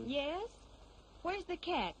 and... Yes? Where's the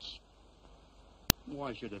catch?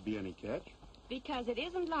 Why should there be any catch? Because it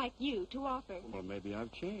isn't like you to offer. Well, maybe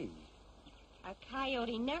I've changed. A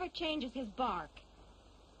coyote never changes his bark.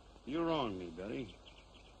 You're wrong me, Betty.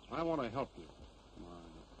 I want to help you.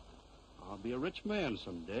 I'll be a rich man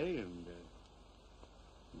someday, and,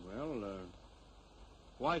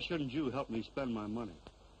 why shouldn't you help me spend my money?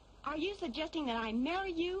 Are you suggesting that I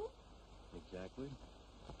marry you? Exactly.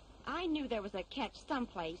 I knew there was a catch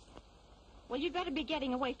someplace. Well, you'd better be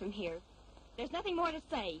getting away from here. There's nothing more to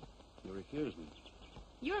say. You refuse me.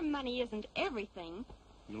 Your money isn't everything.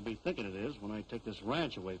 You'll be thinking it is when I take this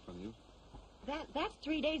ranch away from you. That's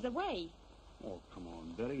 3 days away. Oh, come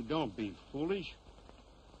on, Betty. Don't be foolish.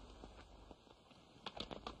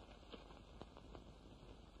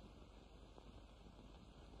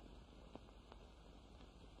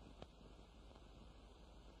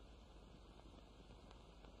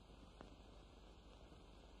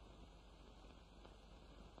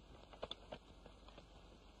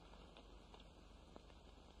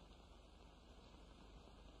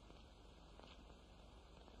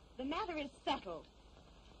 The matter is settled.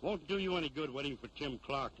 Won't do you any good waiting for Tim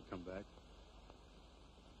Clark to come back.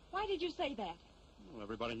 Why did you say that? Well,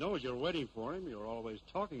 everybody knows you're waiting for him. You're always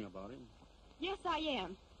talking about him. Yes, I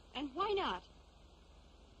am. And why not?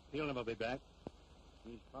 He'll never be back.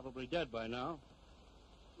 He's probably dead by now.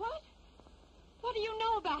 What? What do you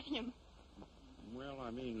know about him? Well,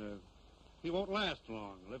 I mean, he won't last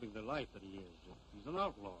long living the life that he is. He's an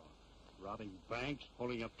outlaw, robbing banks,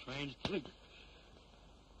 pulling up trains, killing...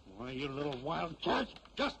 Why, you little wildcat.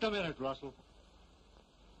 Just a minute, Russell.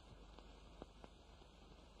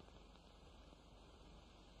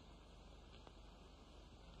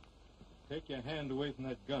 Take your hand away from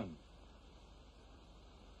that gun.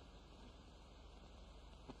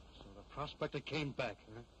 So the prospector came back,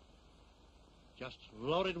 huh? Just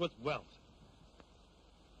loaded with wealth.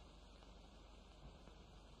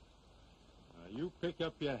 Now, you pick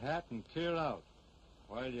up your hat and clear out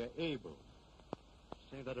while you're able.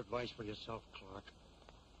 Save that advice for yourself, Clark.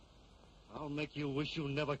 I'll make you wish you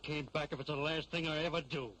never came back if it's the last thing I ever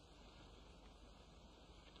do.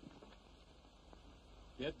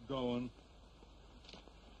 Get going.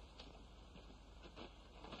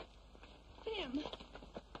 Tim.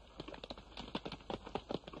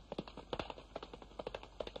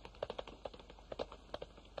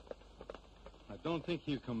 I don't think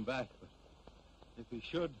he'll come back, but if he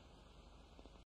should,